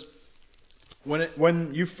because when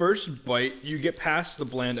you first bite, you get past the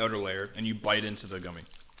bland outer layer and you bite into the gummy.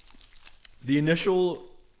 The initial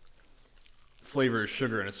flavor is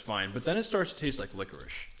sugar and it's fine, but then it starts to taste like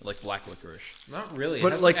licorice, like black licorice. Not really.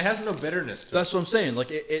 But, It has no bitterness. To it. That's what I'm saying. Like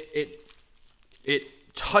it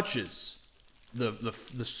touches the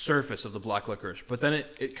surface of the black licorice, but then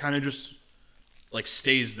it kind of just like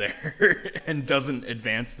stays there and doesn't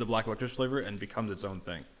advance the black licorice flavor and becomes its own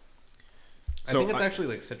thing. I think it's actually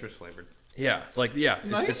like citrus flavored. Yeah, No, I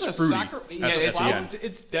think it's it's a fruity. yeah, at it's the end.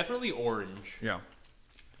 It's definitely orange. Yeah,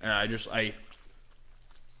 and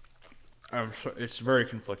it's very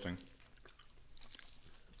conflicting.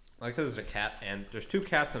 I like that there's a cat and there's 2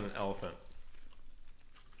 cats and an elephant.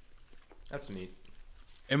 That's neat.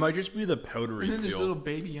 It might just be the powdery And then there's a feel little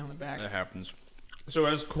baby on the back. that happens. So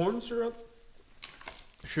it has corn syrup,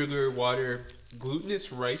 sugar, water,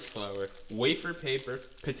 glutinous rice flour, wafer paper,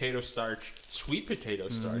 potato starch, sweet potato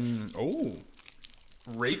starch, Oh,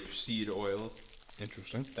 rapeseed oil.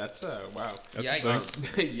 interesting. That's wow. That's Yikes.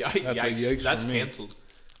 Yikes. That's a yikes That's for me. canceled.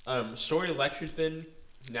 Soy lecithin,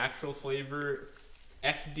 natural flavor,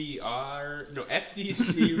 FDC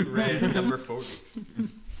red number 40.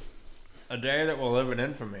 A day that will live in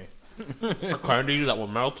infamy. A candy that will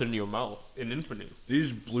melt in your mouth in infinity.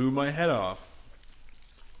 These blew my head off.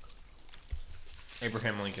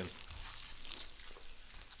 Abraham Lincoln.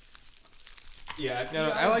 Yeah, No,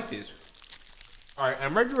 I like these. All right,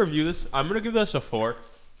 I'm ready to review this. I'm gonna give this a 4.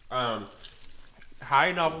 How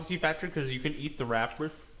high novelty factor because you can eat the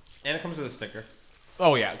wrapper. And it comes with a sticker.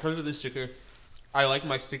 Oh yeah, it comes with a sticker. I like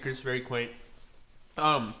my stickers, very quaint.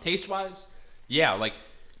 Taste wise, yeah, like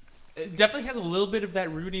it definitely has a little bit of that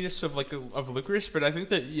rootiness of of licorice, but I think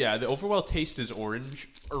that the overall taste is orange,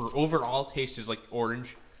 or overall taste is like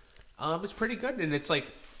orange. It's pretty good, and it's like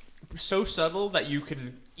so subtle that you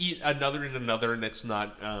can eat another and another, and it's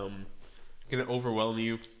not gonna overwhelm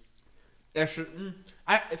you. Actually,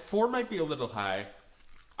 4 might be a little high.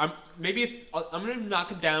 I'm gonna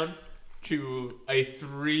knock it down to a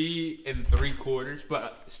 3 3/4,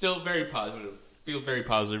 but still very positive. Feel very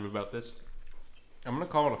positive about this. I'm going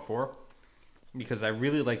to call it a 4 because I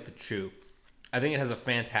really like the chew. I think it has a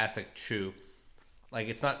fantastic chew. Like,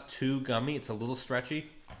 it's not too gummy. It's a little stretchy.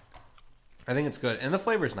 I think it's good. And the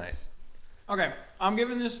flavor's nice. Okay, I'm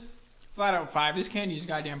giving this flat out 5. This candy is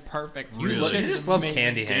goddamn perfect. You just love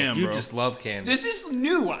candy, Hank. You just love candy. This is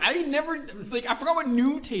new. I never, I forgot what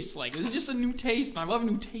new tastes like. This is just a new taste, and I love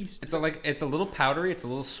new taste. It's a little powdery. It's a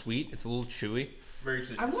little sweet. It's a little chewy. Very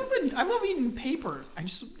citrusy. I love eating paper.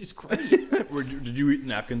 It's great. Did you eat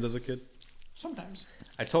napkins as a kid? Sometimes.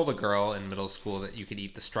 I told a girl in middle school that you could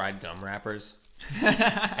eat the Stride gum wrappers.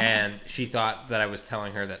 And she thought that I was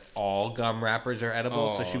telling her that all gum wrappers are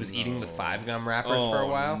edible, so she was eating the 5 gum wrappers for a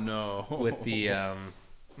while. No. With the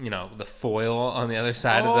the foil on the other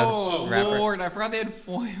side of the wrapper. Lord, I forgot they had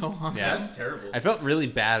foil on. Yeah, That's terrible. I felt really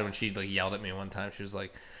bad when she yelled at me one time. She was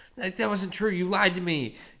like, "That wasn't true. You lied to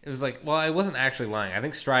me." It was like, well, I wasn't actually lying. I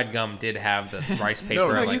think Stride gum did have the rice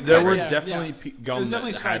paper. There was Yeah, definitely gum It was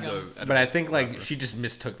definitely that Stride had gum. the. But I think she just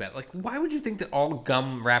mistook that. Like, why would you think that all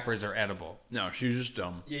gum wrappers are edible? No, she was just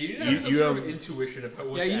dumb. Yeah, you didn't have some sort of intuition about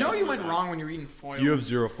what's Yeah, you know you edible went or not. wrong when you're eating foil. You have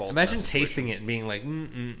zero fault. Imagine tasting it and being like,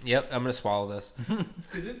 yep, I'm gonna swallow this.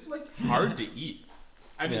 Because it's hard to eat.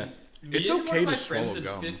 I mean, Yeah. It's me and okay one of my to swallow friends in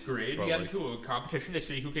gum, 5th grade, but, we got into a competition to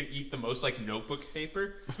see who can eat the most notebook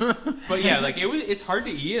paper. But yeah, it's hard to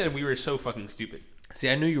eat, and we were so fucking stupid. See,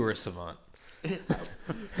 I knew you were a savant.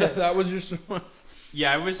 That was just.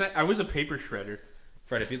 Yeah, I was a paper shredder.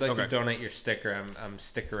 Fred, if you'd like to Okay. donate your sticker, I'm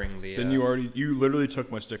stickering the. Then you literally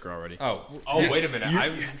took my sticker already. Oh, Oh, wait a minute.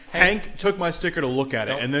 Hank took my sticker to look at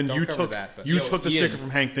it, Don't- and then don't you cover took that, but- you Yo, took the Ian. sticker from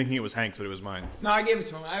Hank, thinking it was Hank's, but it was mine. No, I gave it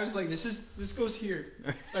to him. I was like, this goes here.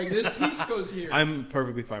 Like, this piece goes here. I'm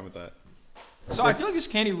perfectly fine with that. So I feel like this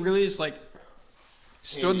candy really is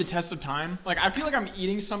stood the test of time. Like, I feel like I'm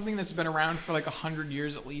eating something that's been around for 100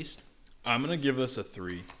 years at least. I'm gonna give this a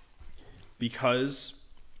 3 because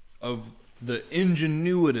of the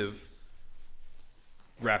ingenuitive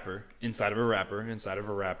wrapper inside of a wrapper inside of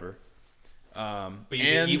a wrapper. But you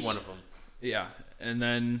didn't eat one of them. Yeah, and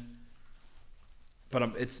then, but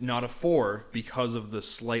it's not a 4 because of the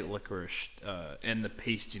slight licorice and the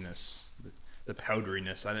pastiness, the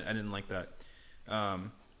powderiness. I didn't like that.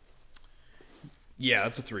 Yeah,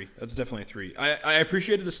 that's a 3. That's definitely a 3. I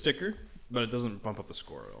appreciated the sticker, but it doesn't bump up the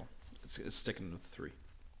score at all. It's sticking with 3.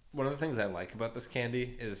 one of the things I like about this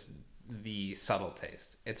candy is the subtle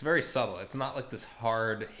taste. It's very subtle. It's not like this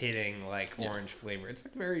hard hitting orange flavor. It's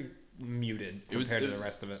very muted compared to the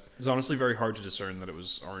rest of it. It was honestly very hard to discern that it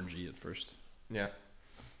was orangey at first Yeah.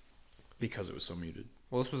 because it was so muted.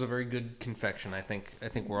 Well, this was a very good confection. I think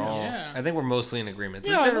we're all. Yeah. I think we're mostly in agreement. It's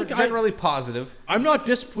Yeah, generally positive. I'm not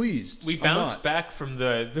displeased. We I'm bounced not. back from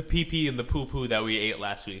the pee-pee and the poo-poo that we ate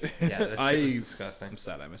last week. Yeah, that shit was disgusting. I'm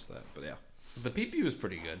sad I missed that, but yeah. The pee-pee was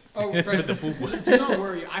pretty good. Oh, Fred, do not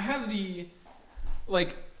worry. I have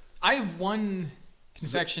I have one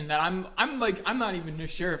confection that I'm not even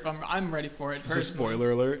sure if I'm ready for it. Is this a personally.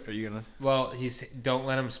 spoiler alert? Are you gonna? Well, don't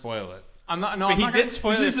let him spoil it. I'm not. No, But I'm he not did gonna,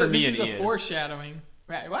 spoil this it for me This and is the Ian. foreshadowing.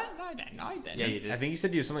 Right? What? No, I didn't. No, I didn't. Yeah, you did. I think you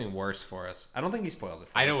said you have something worse for us. I don't think he spoiled it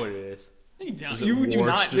for I us. know what it is. You don't. Is it You do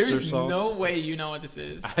not. Worcestershire There's sauce? no way you know what this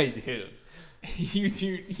is. I do. You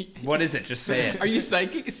do. What is it? Just say it. Are you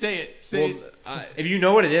psychic? Say it. Say it. If you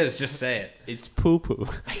know what it is, just say it. It's poo-poo.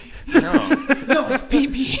 No. No, it's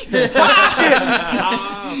pee-pee.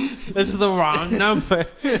 This is the wrong number.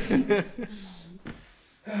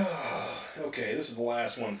 Okay, this is the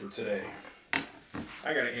last one for today.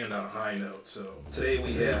 I gotta end on a high note, so today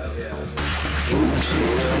we have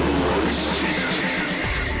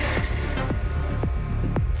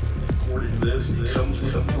according to this, it comes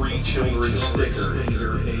with a free children's sticker,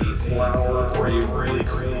 either a flower or a really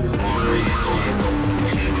cool erase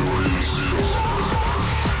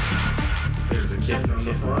There's a kitten on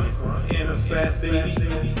the front and a fat baby.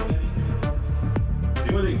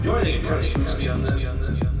 The only thing that kind of spooks me on this,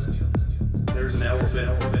 there's an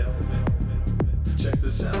elephant. Check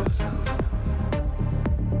this out.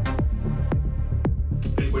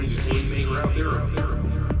 Anybody's a candy maker out there?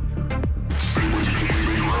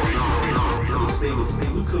 It's made with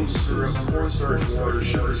glucose syrup, cornstarch, water,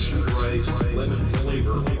 sugar, sweet rice, lemon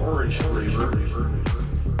flavor, orange flavor.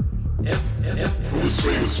 It's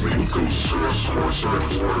made with glucose syrup, cornstarch,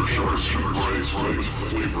 water, sugar, sweet rice, lemon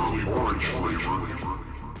flavor, orange flavor.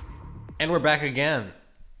 And we're back again.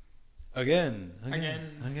 Again.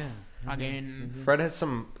 Fred has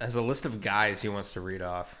a list of guys he wants to read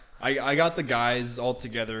off. I got the guys all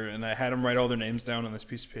together, and I had them write all their names down on this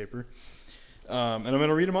piece of paper. And I'm going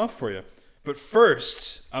to read them off for you. But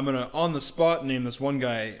first, I'm going to, on the spot, name this one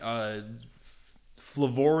guy,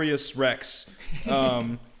 Flavorius Rex,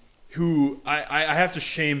 who I have to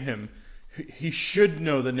shame him. He should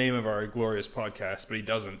know the name of our glorious podcast, but he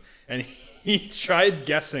doesn't. And he tried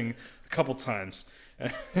guessing a couple times.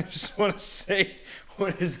 And I just want to say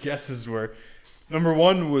what his guesses were. Number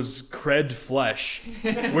one was Cred Flesh,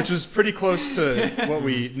 which is pretty close to what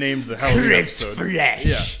we named the Halloween episode. Flesh.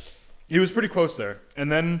 Yeah. He was pretty close there.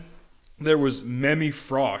 And then there was Memmy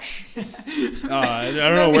Frosh. I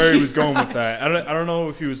don't know where he was going with that. I don't know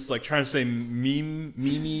if he was like trying to say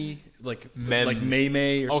Mimi, like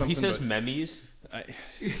May or something. Oh, he says memes?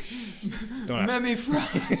 Don't ask. Memmy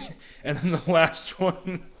Frosh. And then the last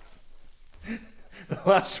one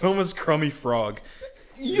was Crummy Frog.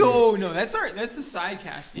 Yo, no, that's the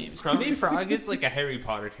sidecast names. Crummy Frog is like a Harry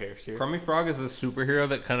Potter character. Crummy Frog is the superhero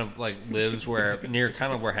that kind of like lives where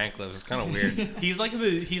Hank lives. It's kind of weird. He's like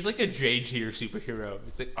a J tier superhero.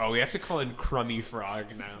 It's like, oh, we have to call him Crummy Frog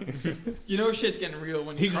now. You know shit's getting real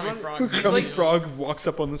when He's Crummy one- Frog's he's Crummy like- Frog walks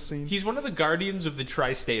up on the scene. He's one of the guardians of the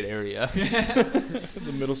tri-state area.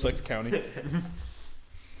 The Middlesex County.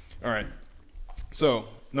 All right. So,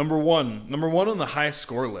 number one on the high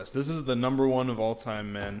score list. This is the number one of all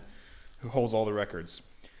time man who holds all the records.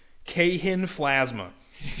 Cahin Plasma.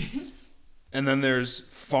 And then there's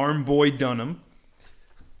Farm Boy Dunham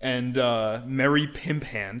and Mary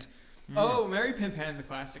Pimphand. Oh, Mary Pimphand's a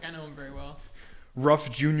classic. I know him very well.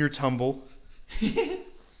 Rough Junior Tumble.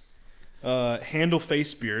 Handle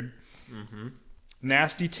Facebeard.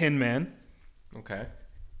 Nasty Tin Man. Okay.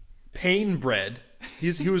 Pain Bread.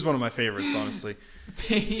 He was one of my favorites, honestly.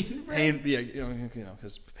 Pain. Pain, yeah, you know,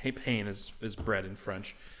 because pain is bread in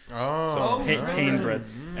French. Oh. So pain bread,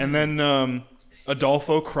 and then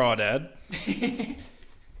Adolfo Crawdad.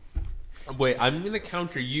 Wait, I'm gonna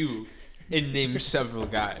counter you and name several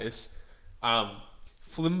guys.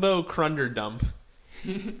 Flimbo Crunderdump.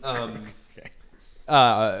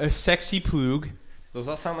 Sexy Plug. Those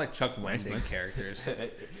all sound like Chuck Wendig characters.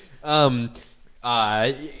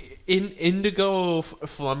 Indigo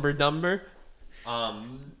Flumberdumber.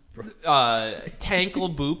 Tankle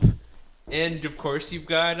Boop. And of course you've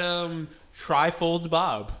got Trifolds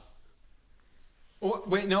Bob. Oh,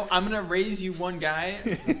 wait, no, I'm gonna raise you one guy.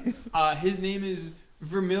 His name is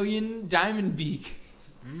Vermilion Diamondbeak.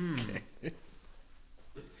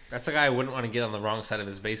 That's a guy I wouldn't want to get on the wrong side of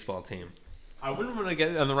his baseball team. I wouldn't want to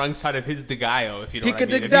get on the wrong side of his DeGaio, if you know what I mean.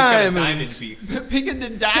 Pick a If he's got a diamond. diamond beak. Pick a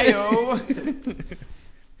Dio.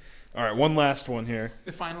 All right, one last one here.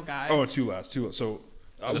 The final guy. Oh, two last. So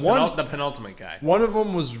The penultimate guy. one of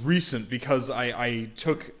them was recent because I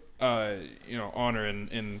took honor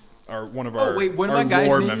in one of our one of our my guys'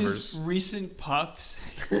 lore name members. is Recent Puffs.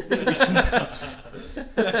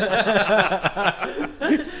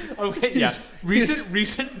 Okay, yeah.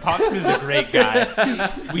 Recent Puffs is a great guy.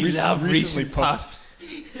 We love recently Recent puffed.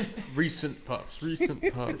 Puffs.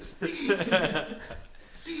 Recent puffs.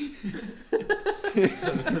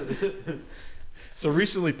 So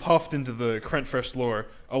recently puffed into the Crentfresh lore,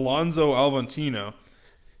 Alonzo Alvantino.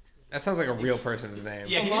 That sounds like a real person's name.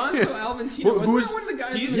 Yeah, Alonso Alvantino. Who Wasn't is- that one of the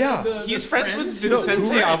guys? he's- in He's the friends with Friends?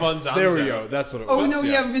 Vincente Albanzanzo. There we go. That's what it was. Oh no,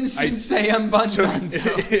 yeah, Vincent Sam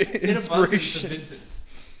Bunzanzo. Inspiration.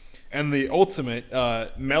 And the ultimate,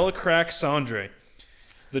 Melicrack Sandre,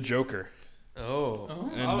 the Joker. Oh.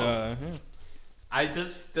 And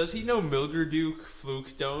Does he know Mildreduke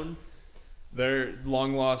Flukestone? they're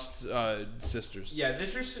long lost sisters. Yeah,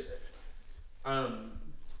 this is.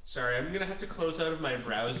 Sorry, I'm gonna have to close out of my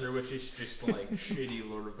browser, which is just like shitty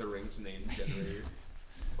Lord of the Rings name generator.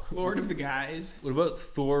 Lord of the Guys. What about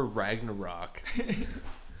Thor Ragnarok?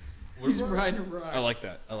 He's riding a rock. I like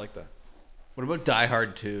that. What about Die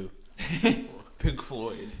Hard 2? Pink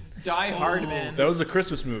Floyd. Die Hard, man. That was a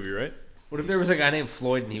Christmas movie, right? What if there was a guy named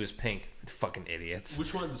Floyd and he was pink? Fucking idiots.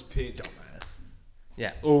 Which one's pink? Dumbass.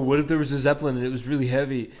 Yeah. Oh, what if there was a Zeppelin and it was really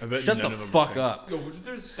heavy? I bet Shut none the of them fuck think. up. Yo, what if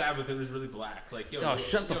there's a Sabbath and it was really black? Like, yo,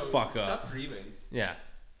 shut the fuck up. Stop dreaming. Yeah.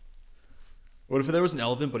 What if there was an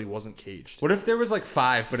elephant but he wasn't caged? What if there was like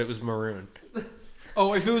 5 but it was maroon?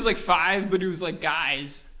 Oh, if it was like 5, but it was like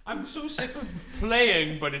guys. I'm so sick of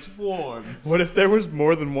playing, but it's warm. What if there was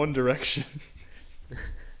more than one direction?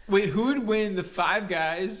 Wait, who would win, the Five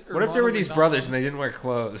Guys? Or What if there were Ronald these McDonald? brothers and they didn't wear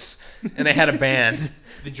clothes and they had a band?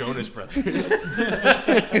 The Jonas Brothers.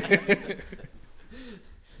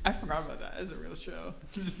 I forgot about that. As a real show.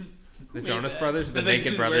 The made Jonas that? Brothers, the And they Naked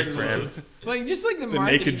didn't Brothers wear band. clothes. Like just like the The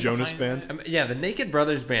marketing Naked Jonas behind Band? that. Yeah, the Naked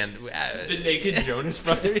Brothers band. The Naked Jonas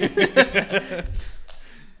Brothers.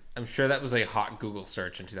 I'm sure that was a hot Google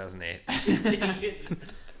search in 2008.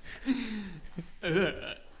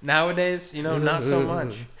 Nowadays, not so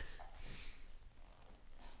much.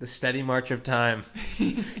 The steady march of time.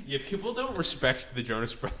 Yeah, people don't respect the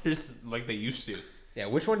Jonas Brothers like they used to. Yeah,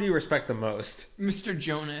 which one do you respect the most? Mr.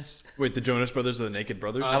 Jonas. Wait, the Jonas Brothers are the Naked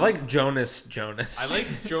Brothers? I like Jonas. I like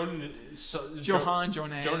Jonas Johann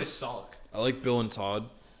Jonas. Salk. I like Bill and Todd.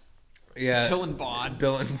 Yeah, Till and Bod.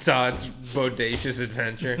 Bill and Todd's Bodacious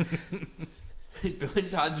Adventure. Bill and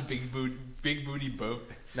Todd's big booty boat.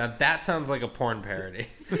 Now that sounds like a porn parody.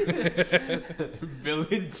 Bill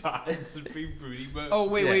and Todd's big booty boat. Oh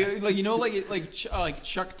wait, like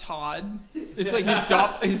Chuck Todd. It's like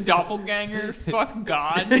his doppelganger. Fuck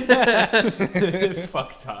God.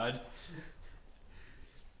 Fuck Todd.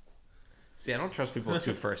 See, I don't trust people with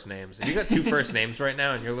two first names. If you got two first names right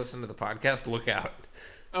now and you're listening to the podcast, look out.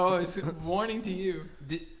 Oh, it's a warning to you.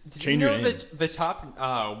 Did Change you your know name. that the top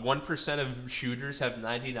 1% of shooters have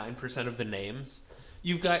 99% of the names?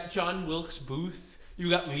 You've got John Wilkes Booth. You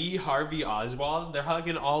got Lee Harvey Oswald. They're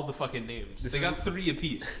hugging all the fucking names. They got 3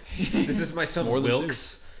 apiece. This is my son More than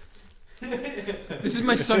Wilkes. This is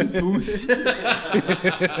my son Booth.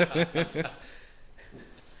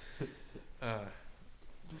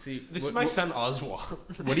 See, This is my son Oswald.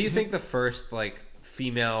 What do you think the first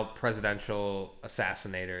female presidential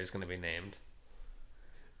assassinator is going to be named?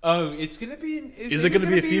 Oh, it's gonna be. Is it going to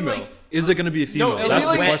be a female? Is it going to be a female? it'll That's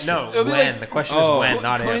be the like- question. No, It'll be when. like- The question Oh. is when,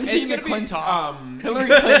 not if. Clinton It's gonna be McClintock. Hillary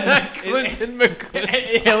Clinton. Clinton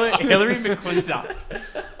McClinton. Hillary McClintock.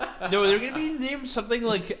 No, they're gonna be named something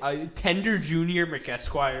like Tender Junior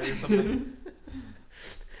McEsquire or something.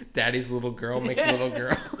 Daddy's little girl, make little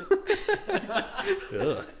girl.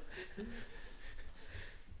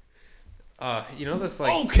 Ugh. This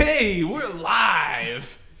Okay, we're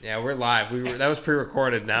live. Yeah, we're live. That was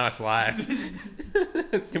pre-recorded. Now it's live.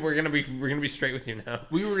 we're gonna be straight with you now.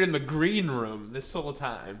 We were in the green room this whole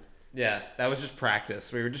time. Yeah, that was just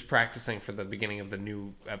practice. We were just practicing for the beginning of the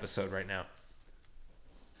new episode right now.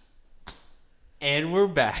 And we're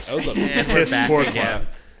back. That was a And we're piss back poor again. clap.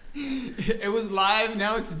 It was live.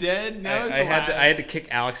 Now it's dead. Now it's I alive. had to kick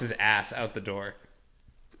Alex's ass out the door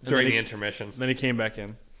during then the he- intermission. Then he came back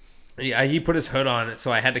in. Yeah, he put his hood on,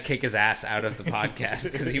 so I had to kick his ass out of the podcast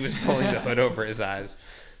because he was pulling the hood over his eyes.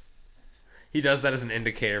 He does that as an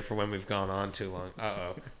indicator for when we've gone on too long.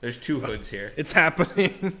 Uh-oh. There's 2 hoods here. It's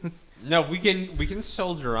happening. No, we can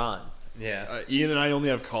soldier on. Yeah. Ian and I only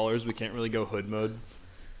have collars. We can't really go hood mode.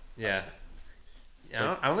 Yeah.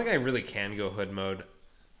 I don't think I really can go hood mode.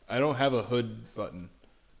 I don't have a hood button.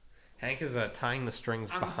 Hank is tying the strings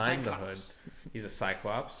I'm a behind the hood. Cyclops. He's a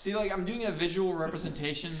Cyclops. See, I'm doing a visual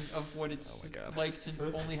representation of what it's Oh my God. like to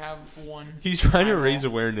only have one. He's trying to eyeball. raise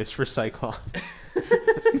awareness for Cyclops.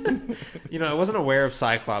 I wasn't aware of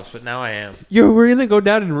Cyclops, but now I am. Yo, we're gonna go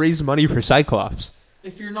down and raise money for Cyclops.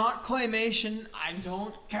 If you're not claymation, I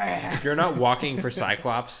don't care. If you're not walking for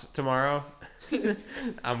Cyclops tomorrow,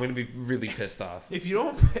 I'm going to be really pissed off. If you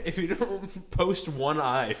don't post one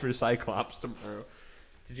eye for Cyclops tomorrow.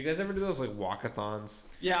 Did you guys ever do those walkathons?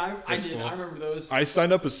 Yeah, I That's did. cool. I remember those. I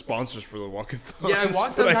signed up as sponsors for the walkathon. Yeah, I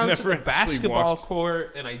walked but down to never the actually basketball walked.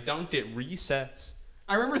 court and I dunked at recess.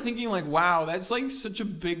 I remember thinking wow, that's such a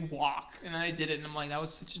big walk, and then I did it, and I'm like, that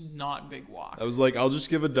was such a not big walk. I was like, I'll just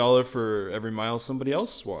give $1 for every mile somebody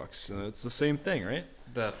else walks. And it's the same thing, right?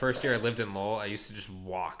 The first year I lived in Lowell, I used to just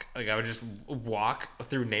walk. I would just walk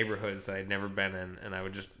through neighborhoods that I'd never been in, and I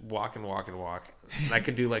would just walk and walk and walk. And I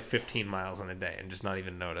could do 15 miles in a day and just not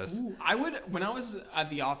even notice. Ooh, I would, when I was at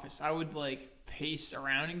the office, I would pace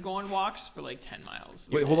around and go on walks for 10 miles.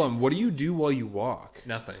 Wait, hold on. What do you do while you walk?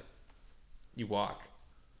 Nothing. You walk.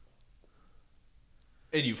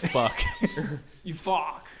 And you fuck. You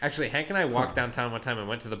fuck. Actually, Hank and I walked downtown one time and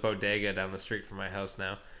went to the bodega down the street from my house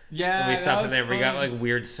now. Yeah, And we that stopped in was there. We got fun.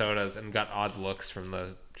 weird sodas and got odd looks from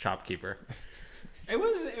the shopkeeper. It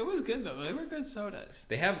was good though. They were good sodas.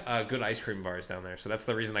 They have good ice cream bars down there, so that's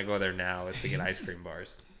the reason I go there now is to get ice cream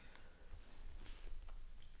bars.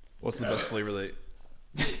 What's the best flavor they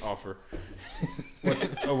offer?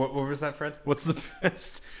 What was that, Fred? What's the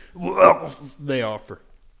best they offer?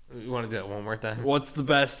 You want to do that one more time? What's the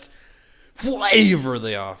best flavor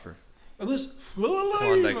they offer?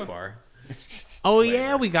 Klondike bar. Oh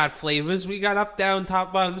yeah, we got flavors. We got up, down,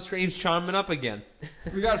 top, bottom, strange, charm, and up again.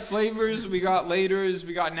 We got flavors, we got laters,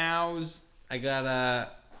 we got nows. I got a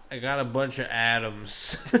bunch of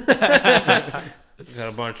Adams. Got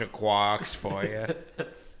a bunch of quarks for you.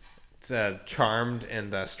 It's a charmed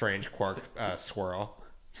and a strange quark swirl.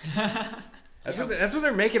 That's what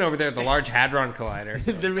they're making over there at the Large Hadron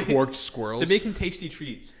Collider. Quarked squirrels. They're making tasty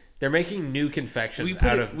treats. They're making new confections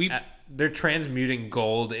they're transmuting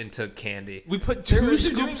gold into candy. We put They're 2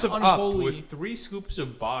 scoops of doing up unholy. with 3 scoops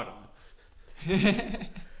of bottom.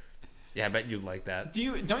 Yeah, I bet you'd like that.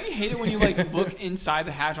 Don't you hate it when you like look inside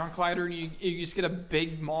the Hadron Collider and you just get a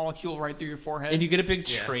big molecule right through your forehead? And you get a big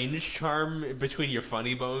strange charm between your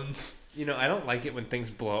funny bones. You know, I don't like it when things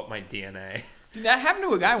blow up my DNA. Dude, that happened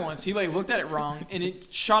to a guy once. He like looked at it wrong and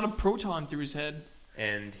it shot a proton through his head.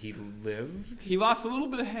 And he lived? He lost a little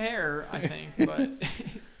bit of hair, I think, but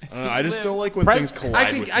I just don't like when things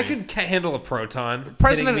collide with me. I could handle a proton.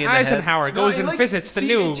 President hitting me in the head. Eisenhower goes and visits the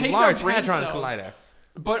new it takes Large out brain Hadron cells, Collider.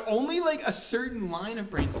 but only like a certain line of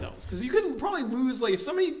brain cells. Because you could probably lose like if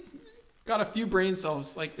somebody got a few brain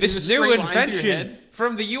cells, like This there's a new straight line through your invention head.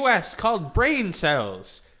 from the U.S. called brain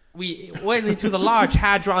cells. We went into the Large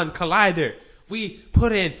Hadron Collider. We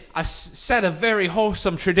put in a set of very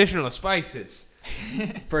wholesome traditional spices.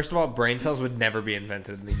 First of all, brain cells would never be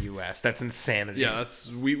invented in the U.S. That's insanity. Yeah,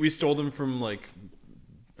 we stole them from like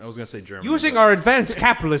I was gonna say Germany. Using but- our advanced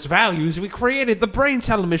capitalist values, we created the brain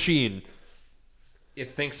cell machine.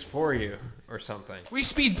 It thinks for you or something. We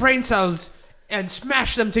speed brain cells and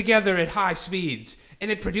smash them together at high speeds, and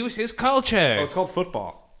it produces culture, Oh, it's called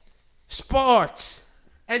football. sports,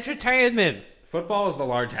 entertainment. Football is the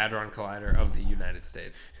Large Hadron Collider of the United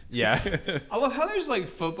States. Yeah. I love how there's like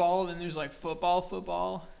football, then there's like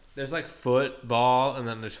football. There's like football, and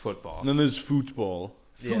then there's football. And then there's football.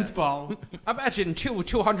 Yeah. Football. Imagine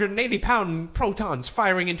 280-pound protons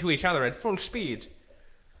firing into each other at full speed.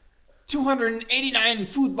 289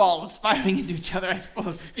 footballs firing into each other at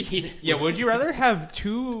full speed. Yeah, would you rather have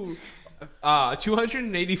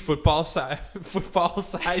 280 football-sized football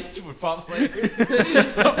players,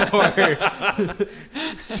 or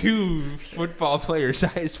 2 football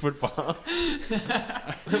player-sized football?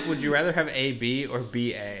 Would you rather have AB or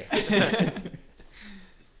BA?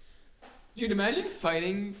 Dude, imagine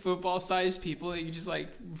fighting football-sized people that you just like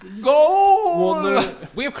go. Well, no,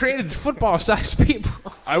 We have created football-sized people.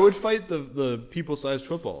 I would fight the people-sized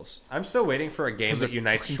footballs. I'm still waiting for a game that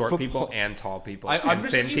unites fucking short people footballs. and tall people, I'm and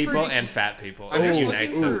just thin looking for people ex- and fat people. I'm And it just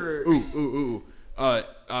unites looking them.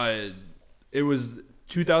 for- It was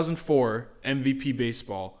 2004 MVP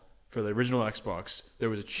baseball for the original Xbox. There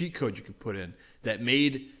was a cheat code you could put in that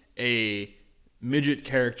made a midget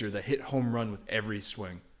character that hit home run with every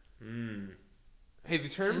swing. Hey, the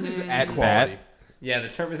term is at Quality. bat. Yeah, the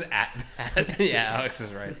term is at bat. Yeah, Alex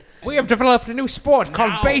is right. We have developed a new sport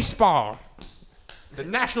called baseball. The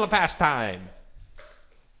national pastime.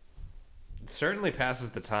 It certainly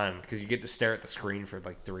passes the time because you get to stare at the screen for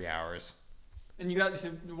like 3 hours. And you got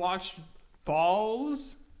to watch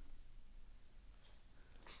balls.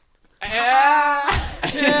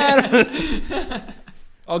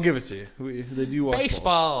 I'll give it to you. They do watch balls.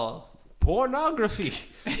 Baseball. Pornography.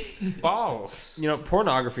 Balls. You know,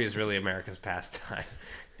 pornography is really America's pastime.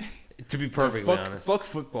 To be perfectly honest. Fuck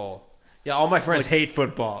football. Yeah, all my friends hate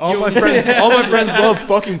football. All my friends love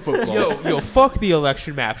fucking football. Yo, fuck the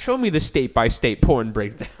election map. Show me the state-by-state porn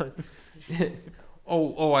breakdown.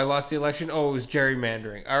 Oh, I lost the election. Oh, it was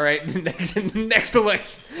gerrymandering. All right, next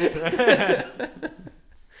election.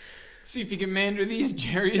 See if you can mander these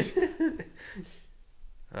Jerry's.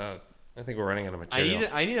 I think we're running out of material.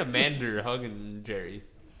 I need a mander hugging Jerry.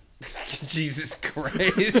 Jesus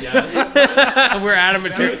Christ. We're out of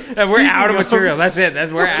material. We're out of material. That's it.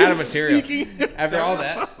 We're out of material. After all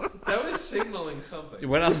that, That was signaling something.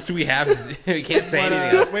 what else do we have? We can't say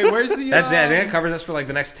anything else. Wait, where's the? That's it. I think that covers us for like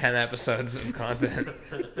the next 10 episodes of content.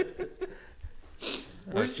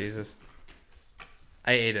 Oh, Jesus.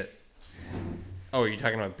 I ate it. Oh, are you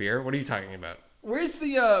talking about beer? What are you talking about? Where's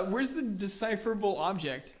the decipherable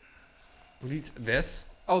object? This?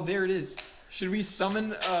 Oh, there it is. Should we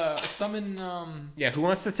summon? Yeah, who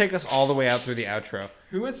wants to take us all the way out through the outro?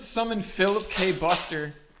 Who wants to summon Philip K.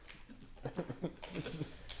 Buster?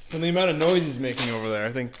 And the amount of noise he's making over there,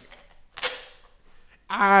 I think.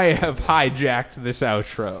 I have hijacked this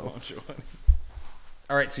outro.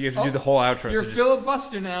 All right, so you have to do the whole outro. You're so just- Philip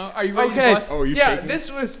Buster now. Are you ready Okay, to bust? Oh, you yeah, taking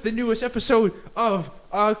this was the newest episode of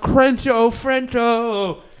Crento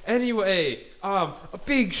Frento. Anyway, a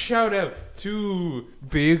big shout out to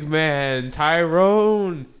Big Man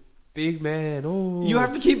Tyrone Big man. Oh. You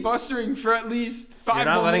have to keep bustering for at least 5 You're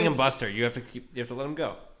not more letting him minutes. buster. You have to let him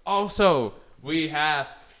go. Also, we have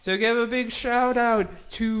to give a big shout out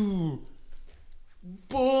to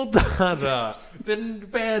Bulldada, the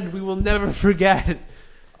band we will never forget.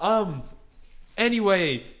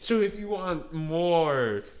 Anyway, so if you want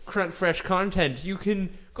more Crunch Fresh content, you can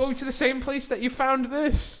go to the same place that you found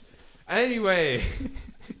this. Anyway.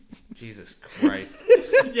 Jesus Christ.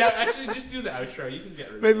 Yeah, actually, just do the outro. You can get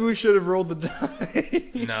rid of Maybe we should have rolled the die.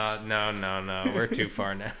 No. We're too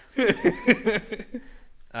far now.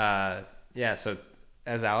 Yeah, so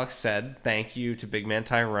as Alex said, thank you to Big Man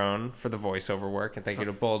Tyrone for the voiceover work, and thank you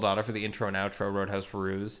to Bulldada for the intro and outro, Roadhouse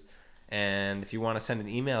Ruse. And if you want to send an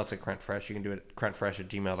email to Crentfresh, you can do it at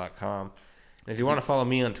crentfresh@gmail.com. And if you want to follow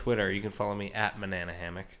me on Twitter, you can follow me at Banana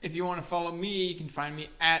Hammock. If you want to follow me, you can find me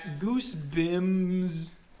at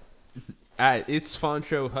Goosebims. It's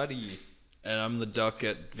Foncho Huddy. And I'm the duck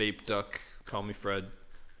at Vape Duck. Call me Fred.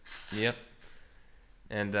 Yep.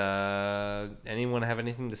 And anyone have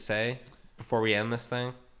anything to say before we end this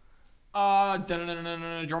thing?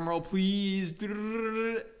 Drum roll, please.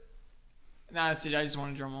 Nah, that's it. I just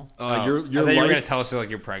want a drum roll. I thought you were going to tell us like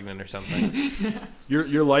you're pregnant or something.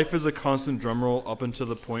 Your life is a constant drum roll up until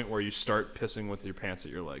the point where you start pissing with your pants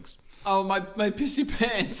at your legs. Oh, my pissy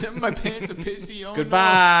pants. My pants are pissy. Oh,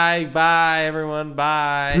 Goodbye. No. Bye, everyone.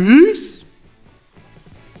 Bye. Peace.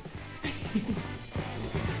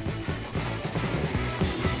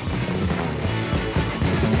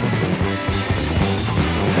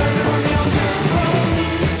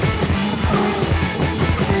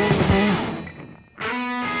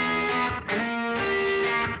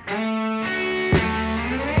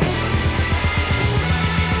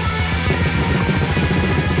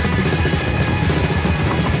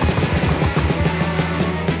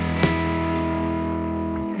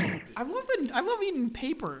 I love eating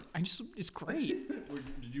paper. It's great.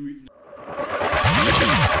 Did you eat?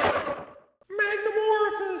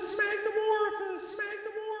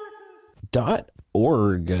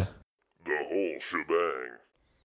 .org.